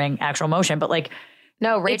scissoring actual motion, but like,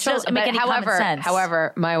 no, Rachel. Doesn't make any common sense.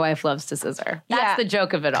 However, my wife loves to scissor. That's the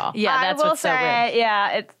joke of it all. Yeah, that's what's so weird.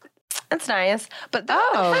 Yeah, it's nice. But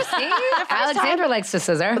Alexandra likes to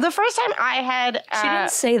scissor. The first time I had, she didn't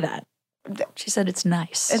say that. She said it's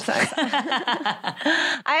nice. It's nice.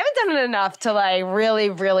 I haven't done it enough to like really,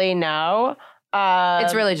 really know.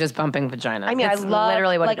 It's really just bumping vagina. I mean, it's I love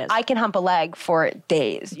literally what like it is. I can hump a leg for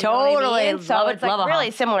days. Totally, I mean? So it's like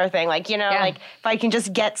really similar thing. Like like if I can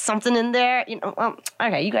just get something in there, well,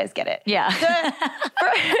 okay, you guys get it. Yeah. The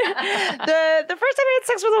first time I had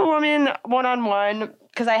sex with a woman one-on-one,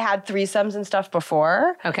 because I had threesomes and stuff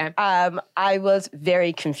before. Okay. I was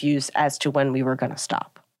very confused as to when we were going to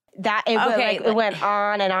stop. It went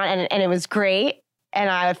on and it was great. And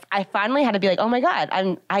I finally had to be like, oh my God,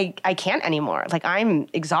 I can't anymore. Like I'm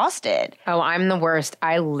exhausted. Oh, I'm the worst.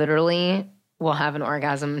 I literally will have an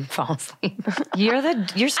orgasm and fall asleep. You're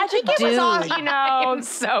such a dude. It was also, I'm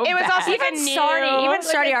so it was bad. also even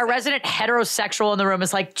Sardi, our resident heterosexual in the room,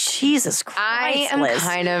 is like, Jesus Christ. I am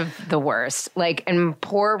kind of the worst. Like, and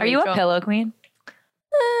poor Rachel. Are you a pillow queen?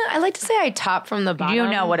 I like to say I top from the bottom. You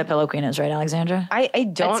know what a pillow queen is, right, Alexandra? I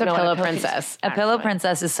don't know. It's a pillow princess. A pillow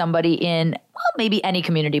princess is somebody in, maybe any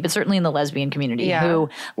community, but certainly in the lesbian community, who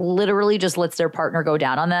literally just lets their partner go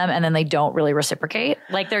down on them and then they don't really reciprocate.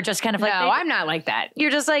 Like they're just kind of like, no, I'm not like that.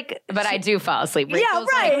 You're just like, but I do fall asleep. Yeah,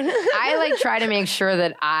 right. Like, I like try to make sure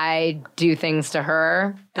that I do things to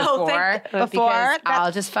her before because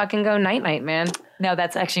I'll just fucking go night, man. No,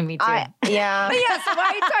 that's actually me too. Yeah. But yeah, so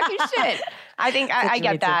why are you talking shit? I think I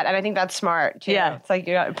get that, and I think that's smart too. Yeah, it's like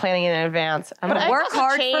you're planning in advance. But I work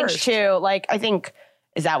hard first too. Like I think,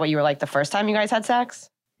 is that what you were like the first time you guys had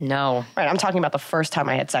sex? No, right. I'm talking about the first time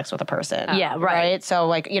I had sex with a person. Yeah, right. So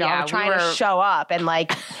like I'm trying to show up and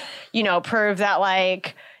like prove that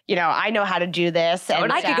like I know how to do this,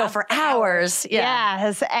 and I could go for hours.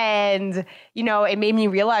 Yes, and it made me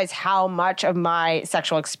realize how much of my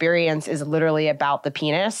sexual experience is literally about the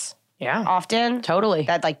penis. Yeah. Often. Totally.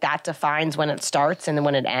 That defines when it starts and then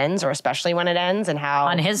when it ends, or especially when it ends, and how.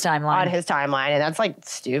 On his timeline. And that's like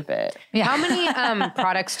stupid. Yeah. How many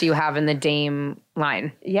products do you have in the Dame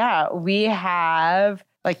line? Yeah. We have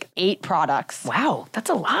like 8 products. Wow. That's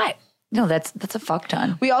a lot. No, that's a fuck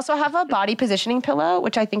ton. We also have a body positioning pillow,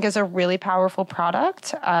 which I think is a really powerful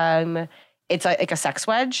product. It's like a sex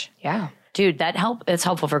wedge. Yeah. Dude, it's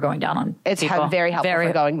helpful for going down on people. Very helpful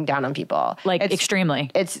for going down on people. Like extremely.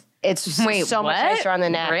 It's so much nicer on the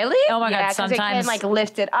neck. Really? Oh my God, sometimes. It can like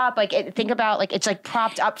lift it up. Like think about like it's like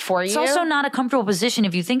propped up for you. It's also not a comfortable position.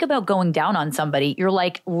 If you think about going down on somebody, you're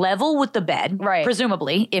like level with the bed. Right.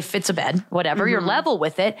 Presumably, if it's a bed, whatever, you're level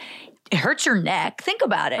with it. It hurts your neck. Think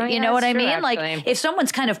about it. You know what I mean? Actually. Like if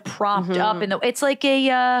someone's kind of propped up it's like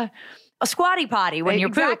a squatty potty when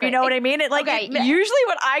you're poop. You know what I mean? Usually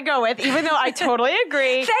what I go with, even though I totally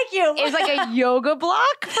agree. Thank you. Is like a yoga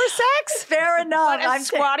block for sex. Fair enough. But a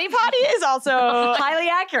squatty potty is also highly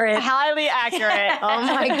accurate. Highly accurate. Oh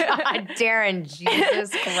my God, Darren,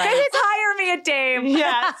 Jesus Christ. Hire me a Dame.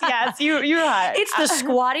 Yes. You're high. It's the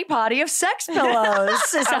squatty potty of sex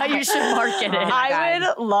pillows is how you should market it. I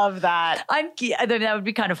would love that. That would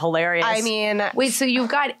be kind of hilarious. I mean, wait, so you've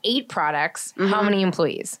got 8 products. How many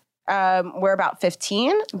employees? We're about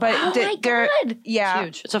 15, but they're it's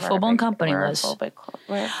huge. It's a full-blown company, Liz.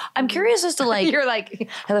 I'm curious as to like you're like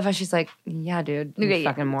I love how she's like, yeah, dude, you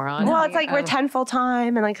fucking moron. Well, it's like we're 10 full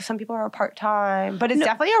time, and like some people are part time, but it's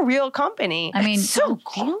definitely a real company. I mean, it's so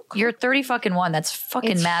cool. You're 30 fucking one. That's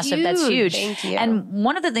fucking massive. Huge. That's huge. Thank you. And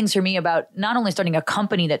one of the things for me about not only starting a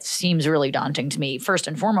company that seems really daunting to me, first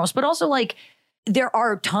and foremost, but also like there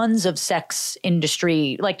are tons of sex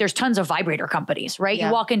industry, like there's tons of vibrator companies, right? Yeah.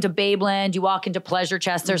 You walk into Babeland, you walk into Pleasure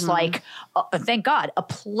Chest, there's like, thank God, a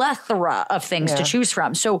plethora of things to choose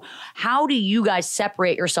from. So how do you guys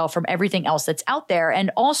separate yourself from everything else that's out there? And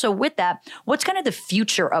also with that, what's kind of the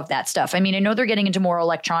future of that stuff? I mean, I know they're getting into more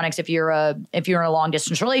electronics. If you're in a long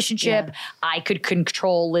distance relationship, I could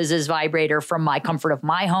control Liz's vibrator from my comfort of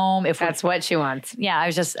my home. If that's what she wants. Yeah,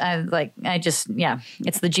 it's the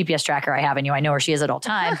GPS tracker I have in you. I know where she is at all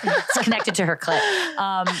times. It's connected to her clit.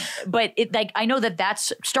 But I know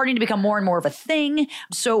that's starting to become more and more of a thing.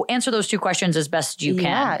 So answer those two questions as best you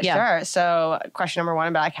can. Yeah, sure. So question number one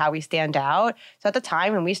about like how we stand out. So at the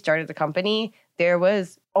time when we started the company, there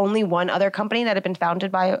was only one other company that had been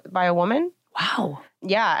founded by a woman. Wow.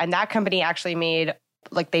 Yeah, and that company actually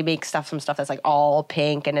they make some stuff that's like all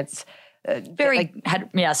pink, and it's very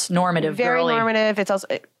normative. Very girly. normative. It's also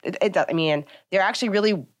there actually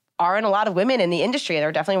really aren't a lot of women in the industry.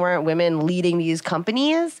 There definitely weren't women leading these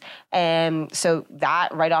companies. And so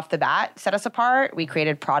that right off the bat set us apart. We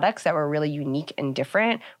created products that were really unique and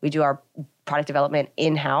different. We do our product development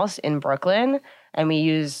in-house in Brooklyn, and we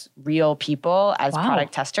use real people as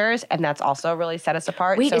product testers. And that's also really set us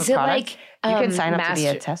apart. Wait, so is it like you can sign up to be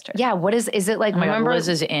a tester? Yeah, what is it like? Remember, Liz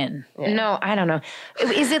is in. Yeah. No, I don't know.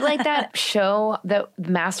 Is it like that show, the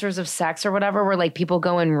Masters of Sex or whatever, where like people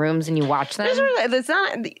go in rooms and you watch them?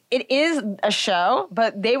 It is a show,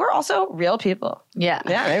 but they were also real people. Yeah.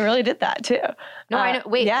 Yeah, they really did that too. No, I know.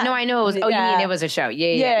 Wait, no, I know. You mean it was a show?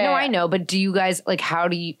 Yeah. No, I know. But do you guys how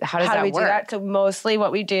does that work? Do that? So mostly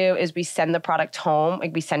what we do is we send the product home.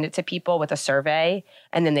 Like we send it to people with a survey,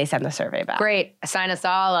 and then they send the survey back. Great. Sign us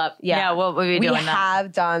all up. Yeah, we'll be doing that. We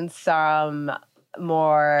have done some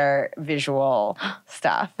more visual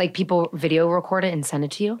stuff. Like people video record it and send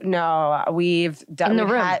it to you? No, we've done in the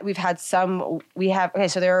room.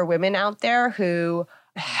 So there are women out there who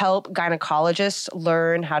help gynecologists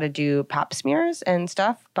learn how to do pap smears and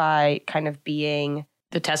stuff by kind of being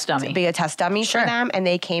the test dummy. Be a test dummy for them. And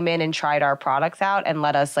they came in and tried our products out and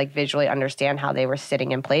let us like visually understand how they were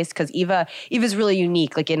sitting in place. Because Eva's really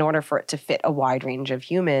unique. Like in order for it to fit a wide range of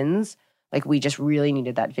humans, like we just really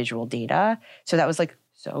needed that visual data. So that was like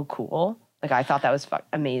so cool. Like I thought that was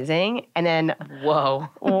amazing. And then whoa.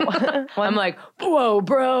 I'm like, whoa,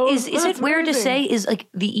 bro. Is it weird to say, is like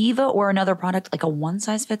the Eva or another product like a one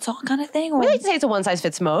size fits all kind of thing? Or? We like to say it's a one size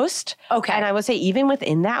fits most. Okay. And I would say even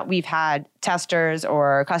within that, we've had testers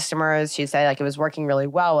or customers who say like it was working really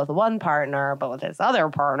well with one partner, but with this other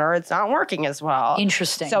partner, it's not working as well.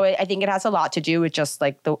 Interesting. So I think it has a lot to do with just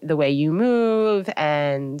like the way you move,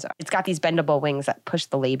 and it's got these bendable wings that push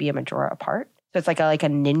the labia majora apart. So it's like a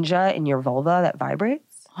ninja in your vulva that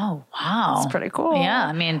vibrates. Oh, wow. It's pretty cool. Yeah,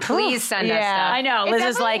 I mean, please send us stuff. I know. Liz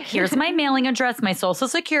is like, here's my mailing address, my social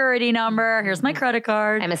security number, here's my credit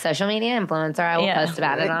card. I'm a social media influencer. I will post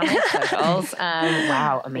about it on my socials.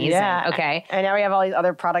 Wow, amazing. Yeah. Okay. And now we have all these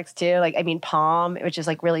other products too. Like, I mean, Palm, which is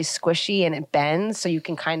like really squishy and it bends. So you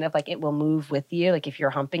can kind of like, it will move with you. Like if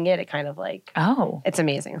you're humping it, it kind of like, it's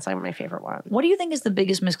amazing. It's like my favorite one. What do you think is the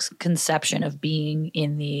biggest misconception of being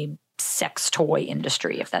in the sex toy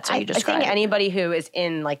industry, if that's how you describe it? I think anybody who is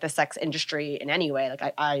in like the sex industry in any way, like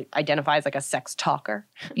I identify as like a sex talker.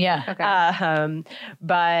 Yeah. Okay.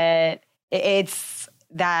 But it's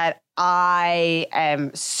that I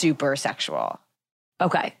am super sexual.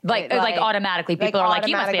 Okay. Like automatically people are like,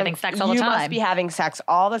 you must be having sex all the time. You must be having sex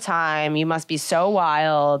all the time. You must be so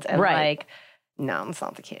wild. And like, no, that's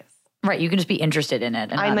not the case. Right. You can just be interested in it.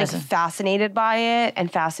 And I'm like fascinated by it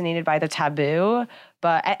and fascinated by the taboo.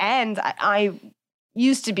 And I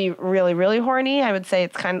used to be really, really horny. I would say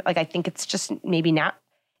it's kind of like, I think it's just maybe not.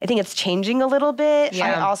 I think it's changing a little bit. Yeah.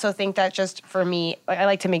 I also think that just for me, I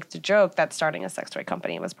like to make the joke that starting a sex toy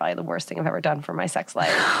company was probably the worst thing I've ever done for my sex life.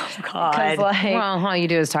 Oh, God. Well, all you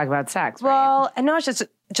do is talk about sex, right? Well, no, it's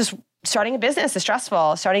just starting a business is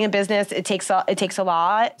stressful. Starting a business, it takes a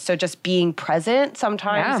lot. So just being present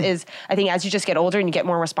sometimes is, I think as you just get older and you get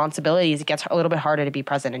more responsibilities, it gets a little bit harder to be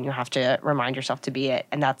present and you have to remind yourself to be it.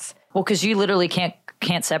 And that's... Well, because you literally can't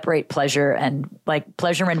separate pleasure and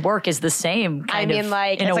work is the same kind of, in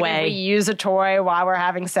a way. If we use a toy while we're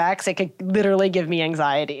having sex, it could literally give me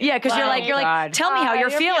anxiety. Yeah, because you're like, tell me how you're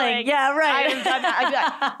feeling. Yeah, right. I've done that. I'd be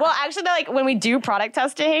like, well, actually, like when we do product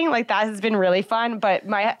testing, like that has been really fun. But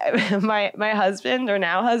my husband or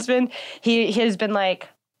now husband, he has been like,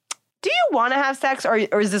 do you want to have sex or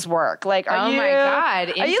is this work? Like, my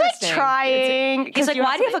God. Are you like trying? It's like,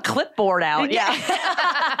 why do you have a clipboard out? Yeah.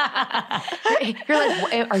 You're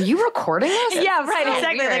like, are you recording this? Yeah, right. So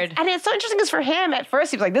exactly. Weird. And it's so interesting because for him, at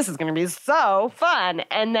first he was like, this is going to be so fun.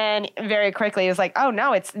 And then very quickly he was like, oh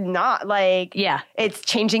no, it's not. Like, it's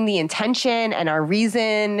changing the intention and our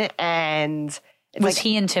reason. And was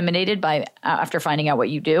he intimidated by after finding out what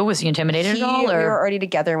you do? Was he intimidated at all? Or? We were already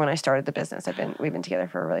together when I started the business. We've been together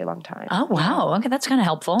for a really long time. Oh wow, okay, that's kind of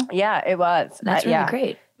helpful. Yeah, it was. That's really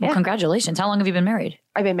great. Well, congratulations. How long have you been married?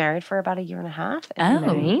 I've been married for about 1.5 years.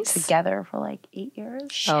 Nice. Together for like 8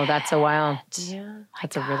 years. Oh, that's a while. Yeah,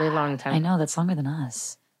 that's a really long time. I know, that's longer than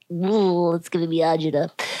us. Ooh, it's gonna be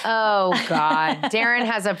agita. Oh God, Darren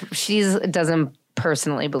doesn't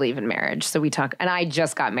personally believe in marriage, so we talk. And I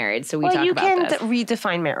just got married, so we talk about this. You can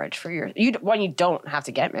redefine marriage for you don't have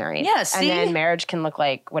to get married. Yeah, see? And then marriage can look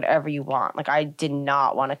like whatever you want. Like I did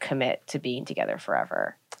not want to commit to being together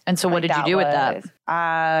forever. And so, what did you do with that?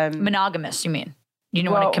 Monogamous, you mean? You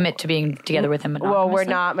don't want to commit to being together with him. Well, we're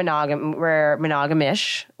not monogam. We're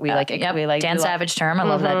monogamish. We We like Dan Savage term. I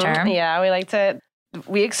love that term. Yeah,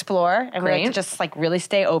 we explore and we like to just like really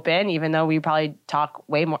stay open, even though we probably talk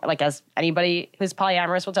way more. Like as anybody who's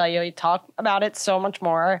polyamorous will tell you, you talk about it so much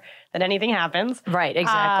more than anything happens. Right,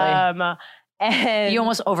 exactly. And you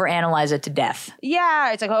almost overanalyze it to death.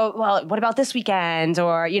 Yeah, it's like, oh, well, what about this weekend?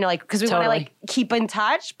 Or like because we want to like keep in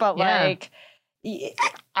touch, but like.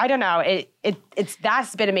 I don't know.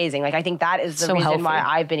 That's been amazing. Like I think that is the reason why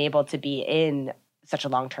I've been able to be in such a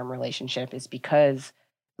long-term relationship is because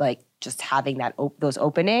like just having those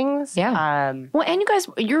openings. Yeah. Well, and you guys,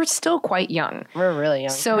 you're still quite young. We're really young.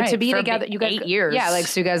 So to be together, you guys 8 years. Yeah, like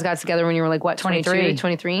so you guys got together when you were like what, 23?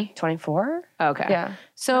 24? Okay. Yeah.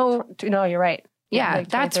 So no, you're right. Yeah, like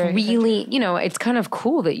that's really, it's kind of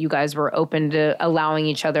cool that you guys were open to allowing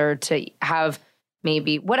each other to have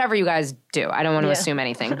maybe whatever you guys do. I don't want to assume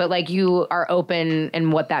anything, but like you are open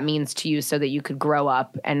and what that means to you so that you could grow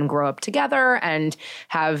up together and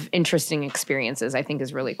have interesting experiences, I think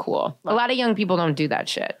is really cool. A lot of young people don't do that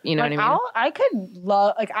shit. You know what I mean?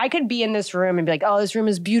 I could be in this room and be like, oh, this room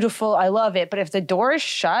is beautiful. I love it. But if the door is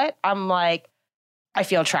shut, I'm like, I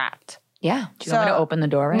feel trapped. Yeah. Do you want me to open the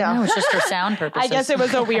door now? It's just for sound purposes. I guess it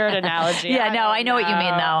was a weird analogy. I know what you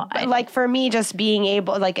mean though. But like for me, just being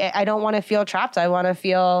able, like I don't want to feel trapped. I want to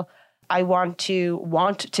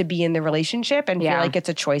be in the relationship and feel like it's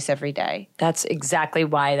a choice every day. That's exactly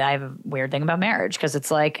why I have a weird thing about marriage because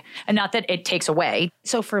it's like, and not that it takes away.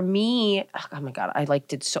 So for me, oh my God, I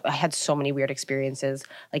had so many weird experiences,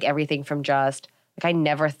 like everything from just. Like I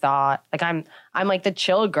never thought, like I'm like the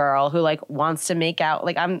chill girl who like wants to make out.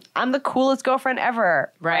 Like I'm the coolest girlfriend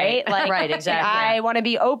ever, right? Like right, exactly. I want to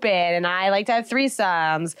be open and I like to have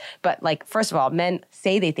threesomes. But like, first of all, men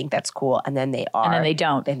say they think that's cool, and then they are, and then they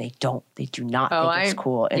don't. Then they don't. They do not think it's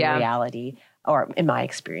cool in reality, or in my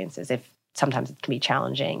experiences. Sometimes it can be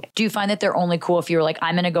challenging. Do you find that they're only cool if you're like,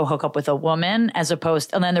 I'm going to go hook up with a woman, as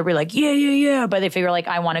opposed, and then they'll be like, yeah, but if you're like,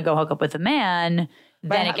 I want to go hook up with a man.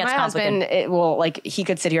 Then it gets complicated. My husband, he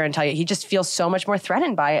could sit here and tell you, he just feels so much more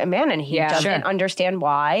threatened by a man, and he doesn't understand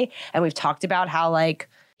why. And we've talked about how like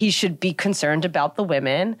he should be concerned about the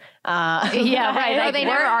women. Yeah, right. Like, they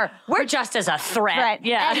never are. We're just as a threat.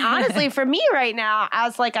 Yeah. And honestly, for me right now,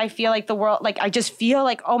 as like I feel like the world, like I just feel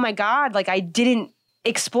like, oh my God, like I didn't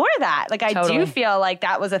explore that. Like I do feel like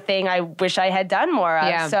that was a thing I wish I had done more of.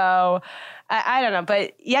 Yeah. So I don't know,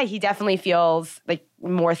 but yeah, he definitely feels like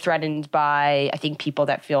more threatened by, I think, people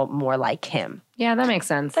that feel more like him. Yeah, that makes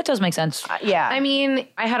sense. That does make sense. Yeah. I mean,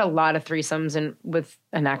 I had a lot of threesomes with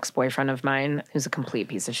an ex-boyfriend of mine who's a complete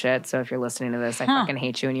piece of shit. So if you're listening to this, I fucking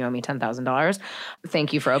hate you and you owe me $10,000.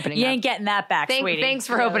 Thank you for opening up. You ain't getting that back, sweetie. Thanks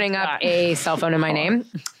for opening up a cell phone in my name.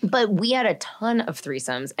 But we had a ton of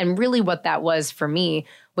threesomes. And really what that was for me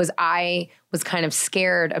was I was kind of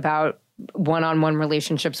scared about one-on-one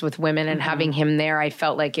relationships with women and having him there. I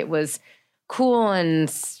felt like it was cool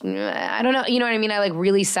and I don't know, you know what I mean? I like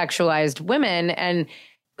really sexualized women, and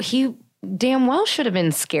he damn well should have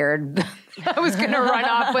been scared I was going to run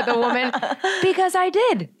off with a woman because I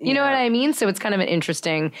did. You know what I mean? So it's kind of an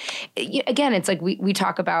interesting, again, it's like we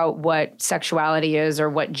talk about what sexuality is or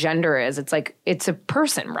what gender is. It's like, it's a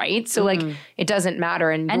person, right? So like, it doesn't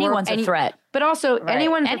matter. And anyone's a threat. But also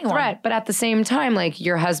anyone's a threat. But at the same time, like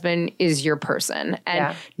your husband is your person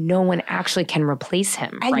and no one actually can replace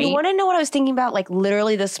him. And right? You want to know what I was thinking about? Like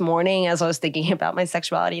literally this morning as I was thinking about my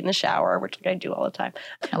sexuality in the shower, which I do all the time.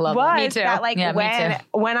 I love it. Me too. That, like,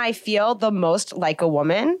 when I feel the most like a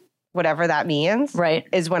woman, whatever that means,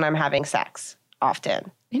 is when I'm having sex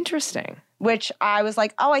often. Interesting. which I was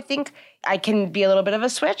like, oh, I think I can be a little bit of a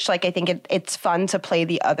switch. Like, I think it's fun to play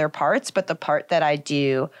the other parts, but the part that I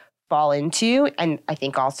do fall into, and I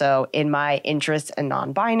think also in my interest in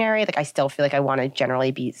non-binary, like I still feel like I want to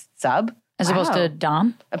generally be sub. As opposed to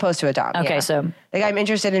dom? Opposed to a dom, Okay, yeah. so. Like I'm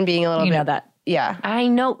interested in being a little bit. You know that. Yeah. I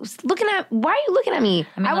know. Why are you looking at me?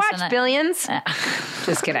 mean, I listen, watch Billions.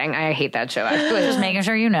 Just kidding. I hate that show, actually. Just making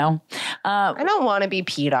sure you know. I don't want to be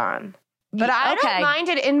peed on, but I don't mind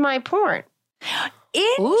it in my porn.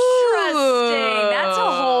 Interesting. Ooh. That's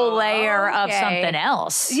a whole layer of something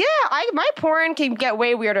else. Yeah, my porn can get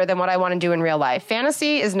way weirder than what I want to do in real life.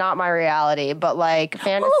 Fantasy is not my reality, but like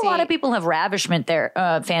fantasy. Well, a lot of people have ravishment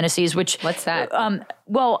fantasies, which What's that?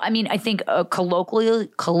 Well, I mean, I think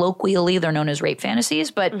colloquially they're known as rape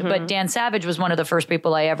fantasies, but Dan Savage was one of the first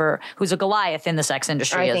people who's a Goliath in the sex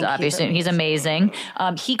industry. I think Obviously, he's amazing.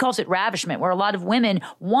 He calls it ravishment, where a lot of women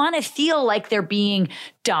want to feel like they're being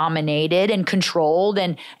dominated and controlled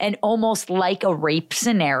and almost like a rape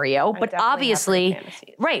scenario. But obviously,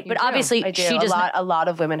 right? But obviously, she does. A lot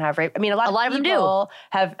of women have rape. I mean, a lot of them do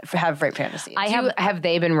have rape fantasies. Have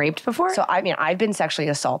they been raped before? So I mean, I've been sexually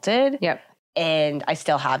assaulted. Yep. And I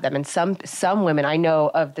still have them. And some women, I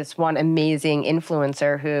know of this one amazing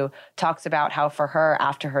influencer who talks about how for her,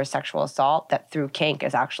 after her sexual assault, that through kink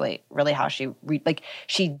is actually really how she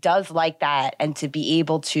she does like that, and to be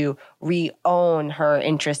able to re-own her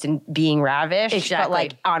interest in being ravished, but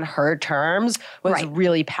like on her terms was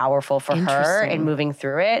really powerful for her and moving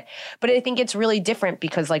through it. But I think it's really different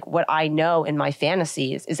because like what I know in my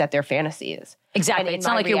fantasies is that they're fantasies. Exactly. It's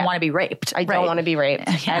not like you want to be raped. I don't want to be raped.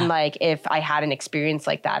 Yeah. And like if I had an experience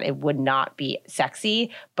like that, it would not be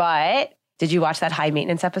sexy. But did you watch that High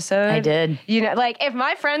Maintenance episode? I did. You know, like if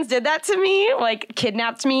my friends did that to me, like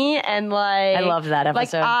kidnapped me and like I loved that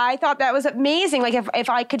episode. Like I thought that was amazing. Like if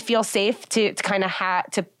I could feel safe to kind of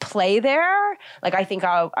to play there, like I think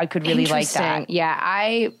I could really like that. Yeah,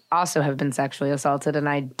 I also have been sexually assaulted, and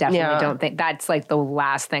I definitely don't think that's like the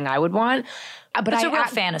last thing I would want. But it's a real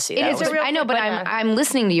fantasy. It is a real. I know, but I'm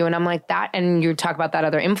listening to you, and I'm like that, and you talk about that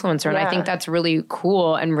other influencer, and I think that's really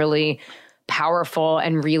cool and really powerful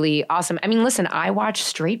and really awesome. I mean, listen, I watch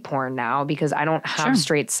straight porn now because I don't have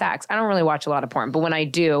straight sex. I don't really watch a lot of porn, but when I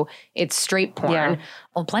do, it's straight porn. Yeah.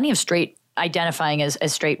 Well, plenty of straight identifying as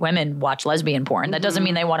straight women watch lesbian porn. That doesn't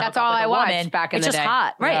mean they want to. That's all I watched back in the day. It's just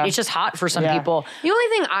hot, right? Yeah. It's just hot for some people. The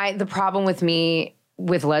only thing the problem with me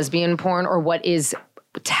with lesbian porn, or what is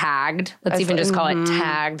tagged, let's even just call it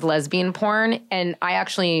tagged lesbian porn, and I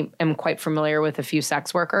actually am quite familiar with a few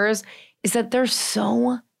sex workers, is that they're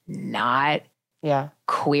so not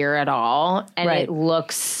queer at all, and it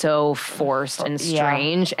looks so forced and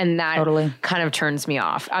strange, and that kind of turns me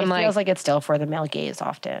off. It feels like it's still for the male gaze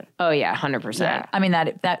often. Oh yeah, 100%. I mean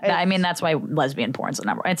I mean that's why lesbian porn's the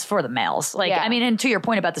number. It's for the males. Like I mean, and to your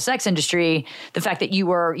point about the sex industry, the fact that you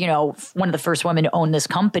were one of the first women to own this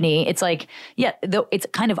company, it's like it's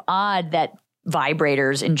kind of odd that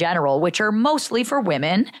vibrators in general, which are mostly for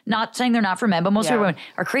women, not saying they're not for men, but mostly for women,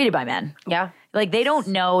 are created by men. Yeah. Like they don't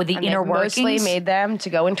know the inner workings. Mostly made them to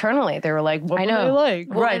go internally. They were like, what do they like?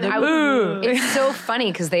 Well, right. It's so funny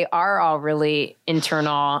because they are all really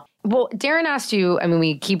internal. Well, Darren asked you, I mean,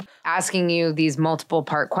 we keep asking you these multiple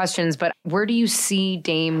part questions, but where do you see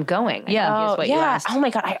Dame going? You asked. Oh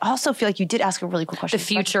my God. I also feel like you did ask a really cool question. The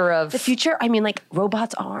future of... The future? I mean, like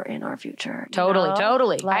robots are in our future.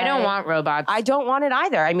 Totally. Like, I don't want robots. I don't want it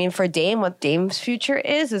either. I mean, for Dame, what Dame's future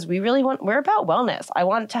is we're about wellness. I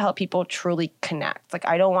want to help people truly connect. Like,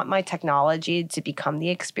 I don't want my technology to become the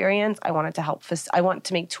experience. I want it to help. I want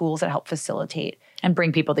to make tools that help facilitate and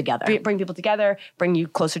bring people together. Bring people together, bring you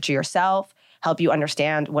closer to yourself, help you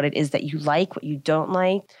understand what it is that you like, what you don't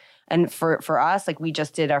like. And for us, like we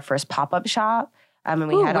just did our first pop-up shop. And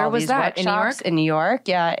we had all these workshops in New York.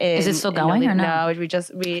 Yeah. Is it still going or no? No,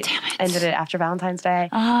 we ended it after Valentine's Day.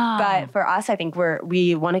 Oh. But for us, I think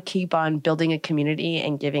we want to keep on building a community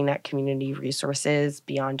and giving that community resources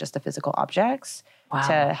beyond just the physical objects. Wow.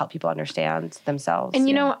 To help people understand themselves. And,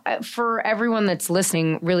 you know, for everyone that's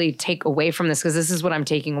listening, really take away from this, because this is what I'm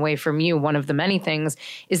taking away from you. One of the many things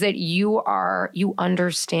is that you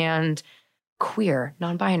understand queer,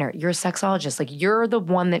 non-binary. You're a sexologist. Like, you're the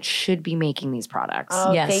one that should be making these products.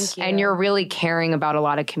 Oh, yes. Thank you. And you're really caring about a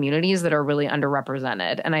lot of communities that are really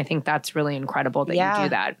underrepresented. And I think that's really incredible that you do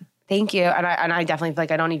that. Thank you. And I definitely feel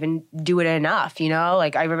like I don't even do it enough, you know?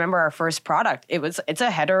 Like I remember our first product, it's a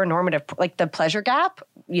heteronormative, like the pleasure gap,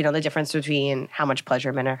 you know, the difference between how much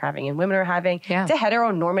pleasure men are having and women are having. Yeah. It's a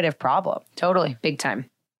heteronormative problem. Totally. Big time.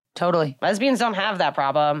 Totally. Lesbians don't have that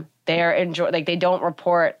problem. they don't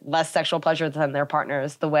report less sexual pleasure than their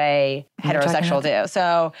partners the way heterosexual do.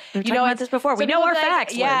 So you know about this before. We know our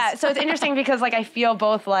facts. Yeah. So it's interesting because like I feel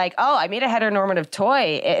both like, oh, I made a heteronormative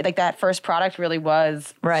toy. Like that first product really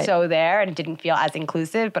was so there and it didn't feel as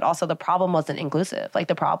inclusive, but also the problem wasn't inclusive. Like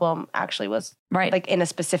the problem actually was like in a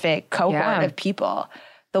specific cohort of people.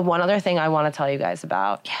 The one other thing I want to tell you guys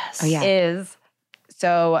about is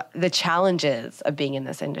so the challenges of being in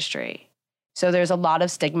this industry. So there's a lot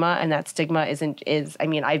of stigma, and that stigma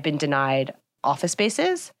I've been denied office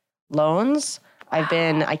spaces, loans.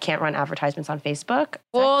 I can't run advertisements on Facebook.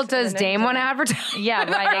 Well, does Dame want to advertise? Yeah,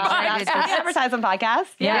 right. Exactly. Advertise on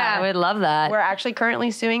podcasts. Yeah, we'd love that. We're actually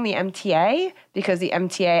currently suing the MTA because the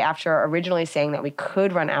MTA, after originally saying that we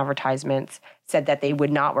could run advertisements, said that they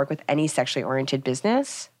would not work with any sexually oriented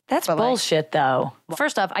business. That's bullshit, though.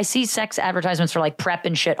 First off, I see sex advertisements for like prep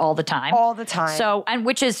and shit all the time. All the time. So, and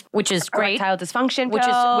which is great. Erectile dysfunction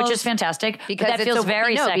which is fantastic. Because that feels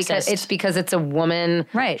very sexist. Because it's a woman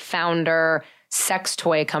founder sex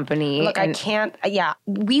toy company. Look, I can't.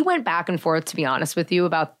 We went back and forth, to be honest with you,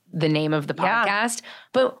 about the name of the podcast.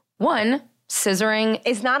 But one, scissoring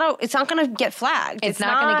it's not going to get flagged. It's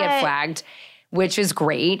not going to get flagged. Which is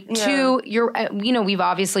great. Yeah. Two,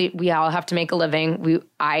 we all have to make a living.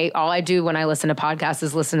 All I do when I listen to podcasts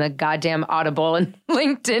is listen to goddamn Audible and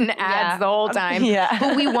LinkedIn ads the whole time.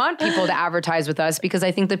 But we want people to advertise with us because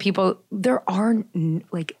I think that there are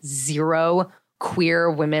like zero queer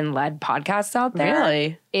women-led podcasts out there.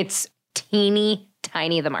 Really? It's teeny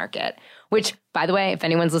tiny, the market. Which, by the way, if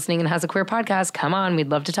anyone's listening and has a queer podcast, come on, we'd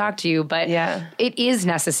love to talk to you. But it is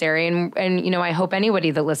necessary. And I hope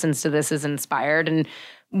anybody that listens to this is inspired. And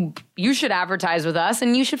you should advertise with us.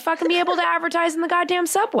 And you should fucking be able to advertise in the goddamn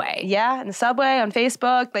subway. Yeah, in the subway, on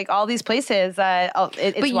Facebook, like all these places.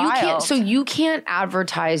 It's wild. You can't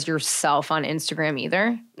advertise yourself on Instagram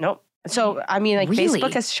either? Nope. So, I mean, like really?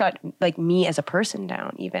 Facebook has shut like me as a person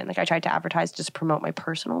down even. Like I tried to advertise just to promote my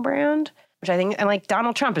personal brand. Which I think, and like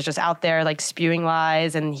Donald Trump is just out there like spewing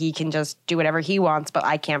lies and he can just do whatever he wants, but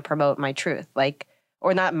I can't promote my truth. Like,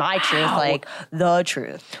 or not my truth, like the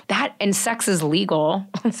truth. And sex is legal.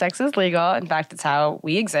 Sex is legal. In fact, it's how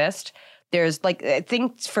we exist. There's like, I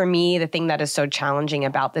think for me, the thing that is so challenging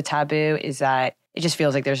about the taboo is that it just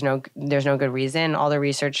feels like there's no good reason. All the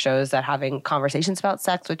research shows that having conversations about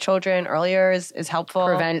sex with children earlier is helpful.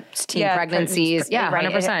 Prevents teen pregnancies.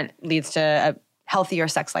 100%. It leads to a healthier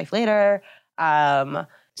sex life later.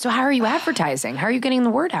 So how are you advertising? How are you getting the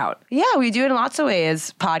word out? Yeah, we do it in lots of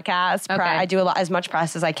ways. Podcasts. I do as much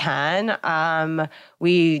press as I can.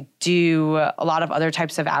 We do a lot of other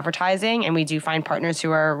types of advertising, and we do find partners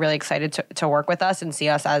who are really excited to work with us and see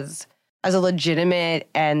us as a legitimate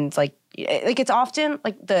and like it's often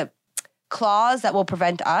like the clause that will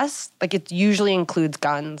prevent us, like it usually includes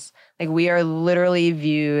guns. Like we are literally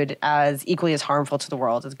viewed as equally as harmful to the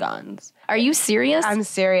world as guns. Are you serious? I'm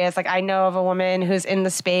serious. Like I know of a woman who's in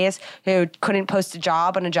the space who couldn't post a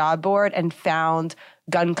job on a job board and found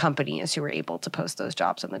gun companies who were able to post those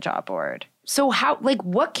jobs on the job board. So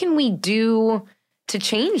what can we do to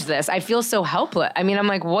change this? I feel so helpless. I mean, I'm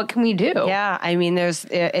like, what can we do? Yeah, I mean,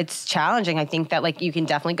 it's challenging. I think that like you can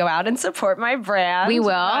definitely go out and support my brand. We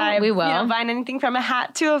will. Find anything from a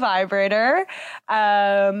hat to a vibrator.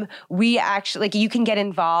 We actually you can get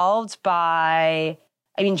involved by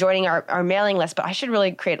joining our mailing list. But I should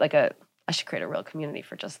really create a real community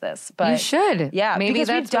for just this. But you should. Yeah, maybe because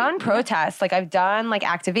we've done protests. Like I've done like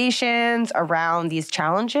activations around these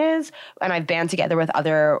challenges, and I've band together with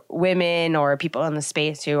other women or people in the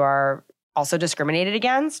space who are also discriminated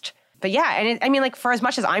against. But yeah, and for as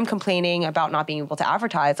much as I'm complaining about not being able to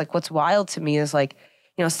advertise, like what's wild to me is like,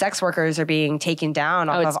 sex workers are being taken down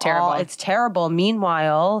off of terrible. It's terrible.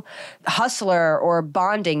 Meanwhile, Hustler or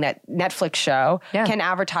Bonding, that Netflix show, can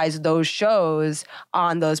advertise those shows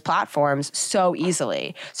on those platforms so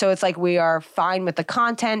easily. So it's like we are fine with the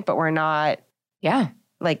content, but we're not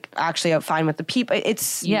actually fine with the people.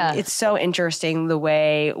 It's so interesting the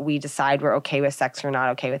way we decide we're okay with sex or not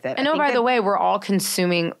okay with it. And by the way, we're all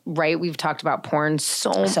consuming, right? We've talked about porn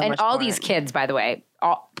so and much all porn. These kids, by the way,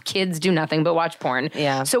 all kids do nothing but watch porn.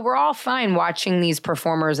 Yeah. So we're all fine watching these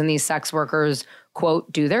performers and these sex workers,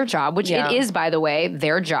 quote, do their job, which it is, by the way,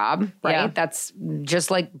 their job, right? Yeah. That's just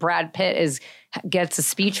like Brad Pitt gets a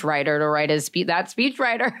speechwriter to write his speech. That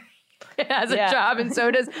speechwriter has a job, and so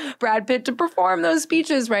does Brad Pitt to perform those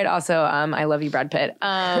speeches, right? Also, I love you, Brad Pitt.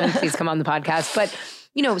 Please come on the podcast. But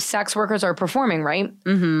sex workers are performing, right?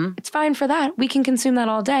 Mm-hmm. It's fine for that. We can consume that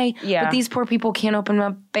all day. Yeah. But these poor people can't open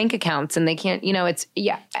up bank accounts and they can't,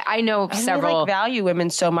 I know several. We value women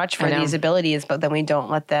so much for these abilities, but then we don't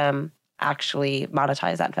let them actually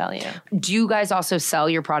monetize that value. Do you guys also sell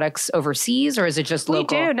your products overseas, or is it just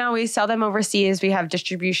local? We do. No, we sell them overseas. We have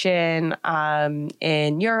distribution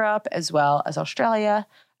in Europe as well as Australia.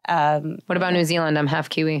 What about New Zealand? I'm half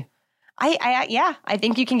Kiwi. I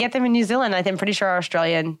think you can get them in New Zealand. I'm pretty sure our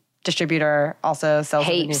Australian distributor also sells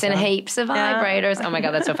heaps and heaps of vibrators. Oh my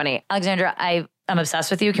God, that's so funny. Alexandra, I'm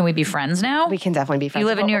obsessed with you. Can we be friends now? We can definitely be friends. You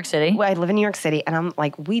live in New York City? Well, I live in New York City, and I'm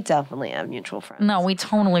like, we definitely have mutual friends. No, we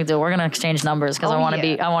totally do. We're gonna exchange numbers because I want to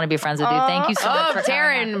be friends with you. Thank you so much for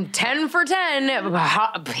Taryn, 10 for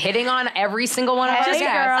 10, hitting on every single one of our guests.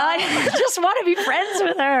 I just want to be friends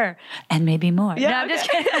with her and maybe more. Yeah, no, I'm just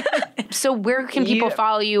kidding. So where can people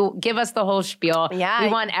follow you? Give us the whole spiel. Yeah, we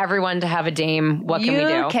want everyone to have a Dame. What can we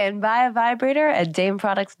do? You can buy a vibrator at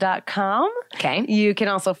dameproducts.com. Okay. You can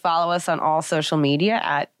also follow us on all social media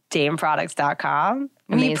at dameproducts.com.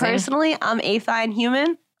 Amazing. Me personally, I'm Athine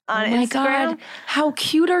Human on Instagram. Oh my God. How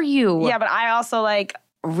cute are you? Yeah, but I also I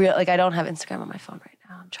don't have Instagram on my phone right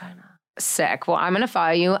now. I'm trying to. Sick. Well, I'm going to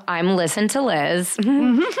follow you. I'm Listen to Liz.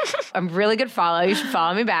 I'm a really good follow. You should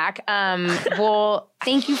follow me back. Well,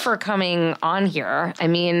 thank you for coming on here. I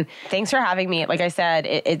mean, thanks for having me. Like I said,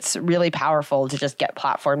 it's really powerful to just get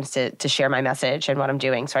platforms to share my message and what I'm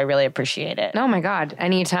doing. So I really appreciate it. Oh my God.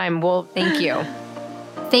 Anytime. Well, thank you.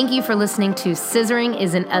 Thank you for listening to Scissoring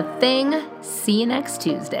Isn't a Thing. See you next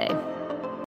Tuesday.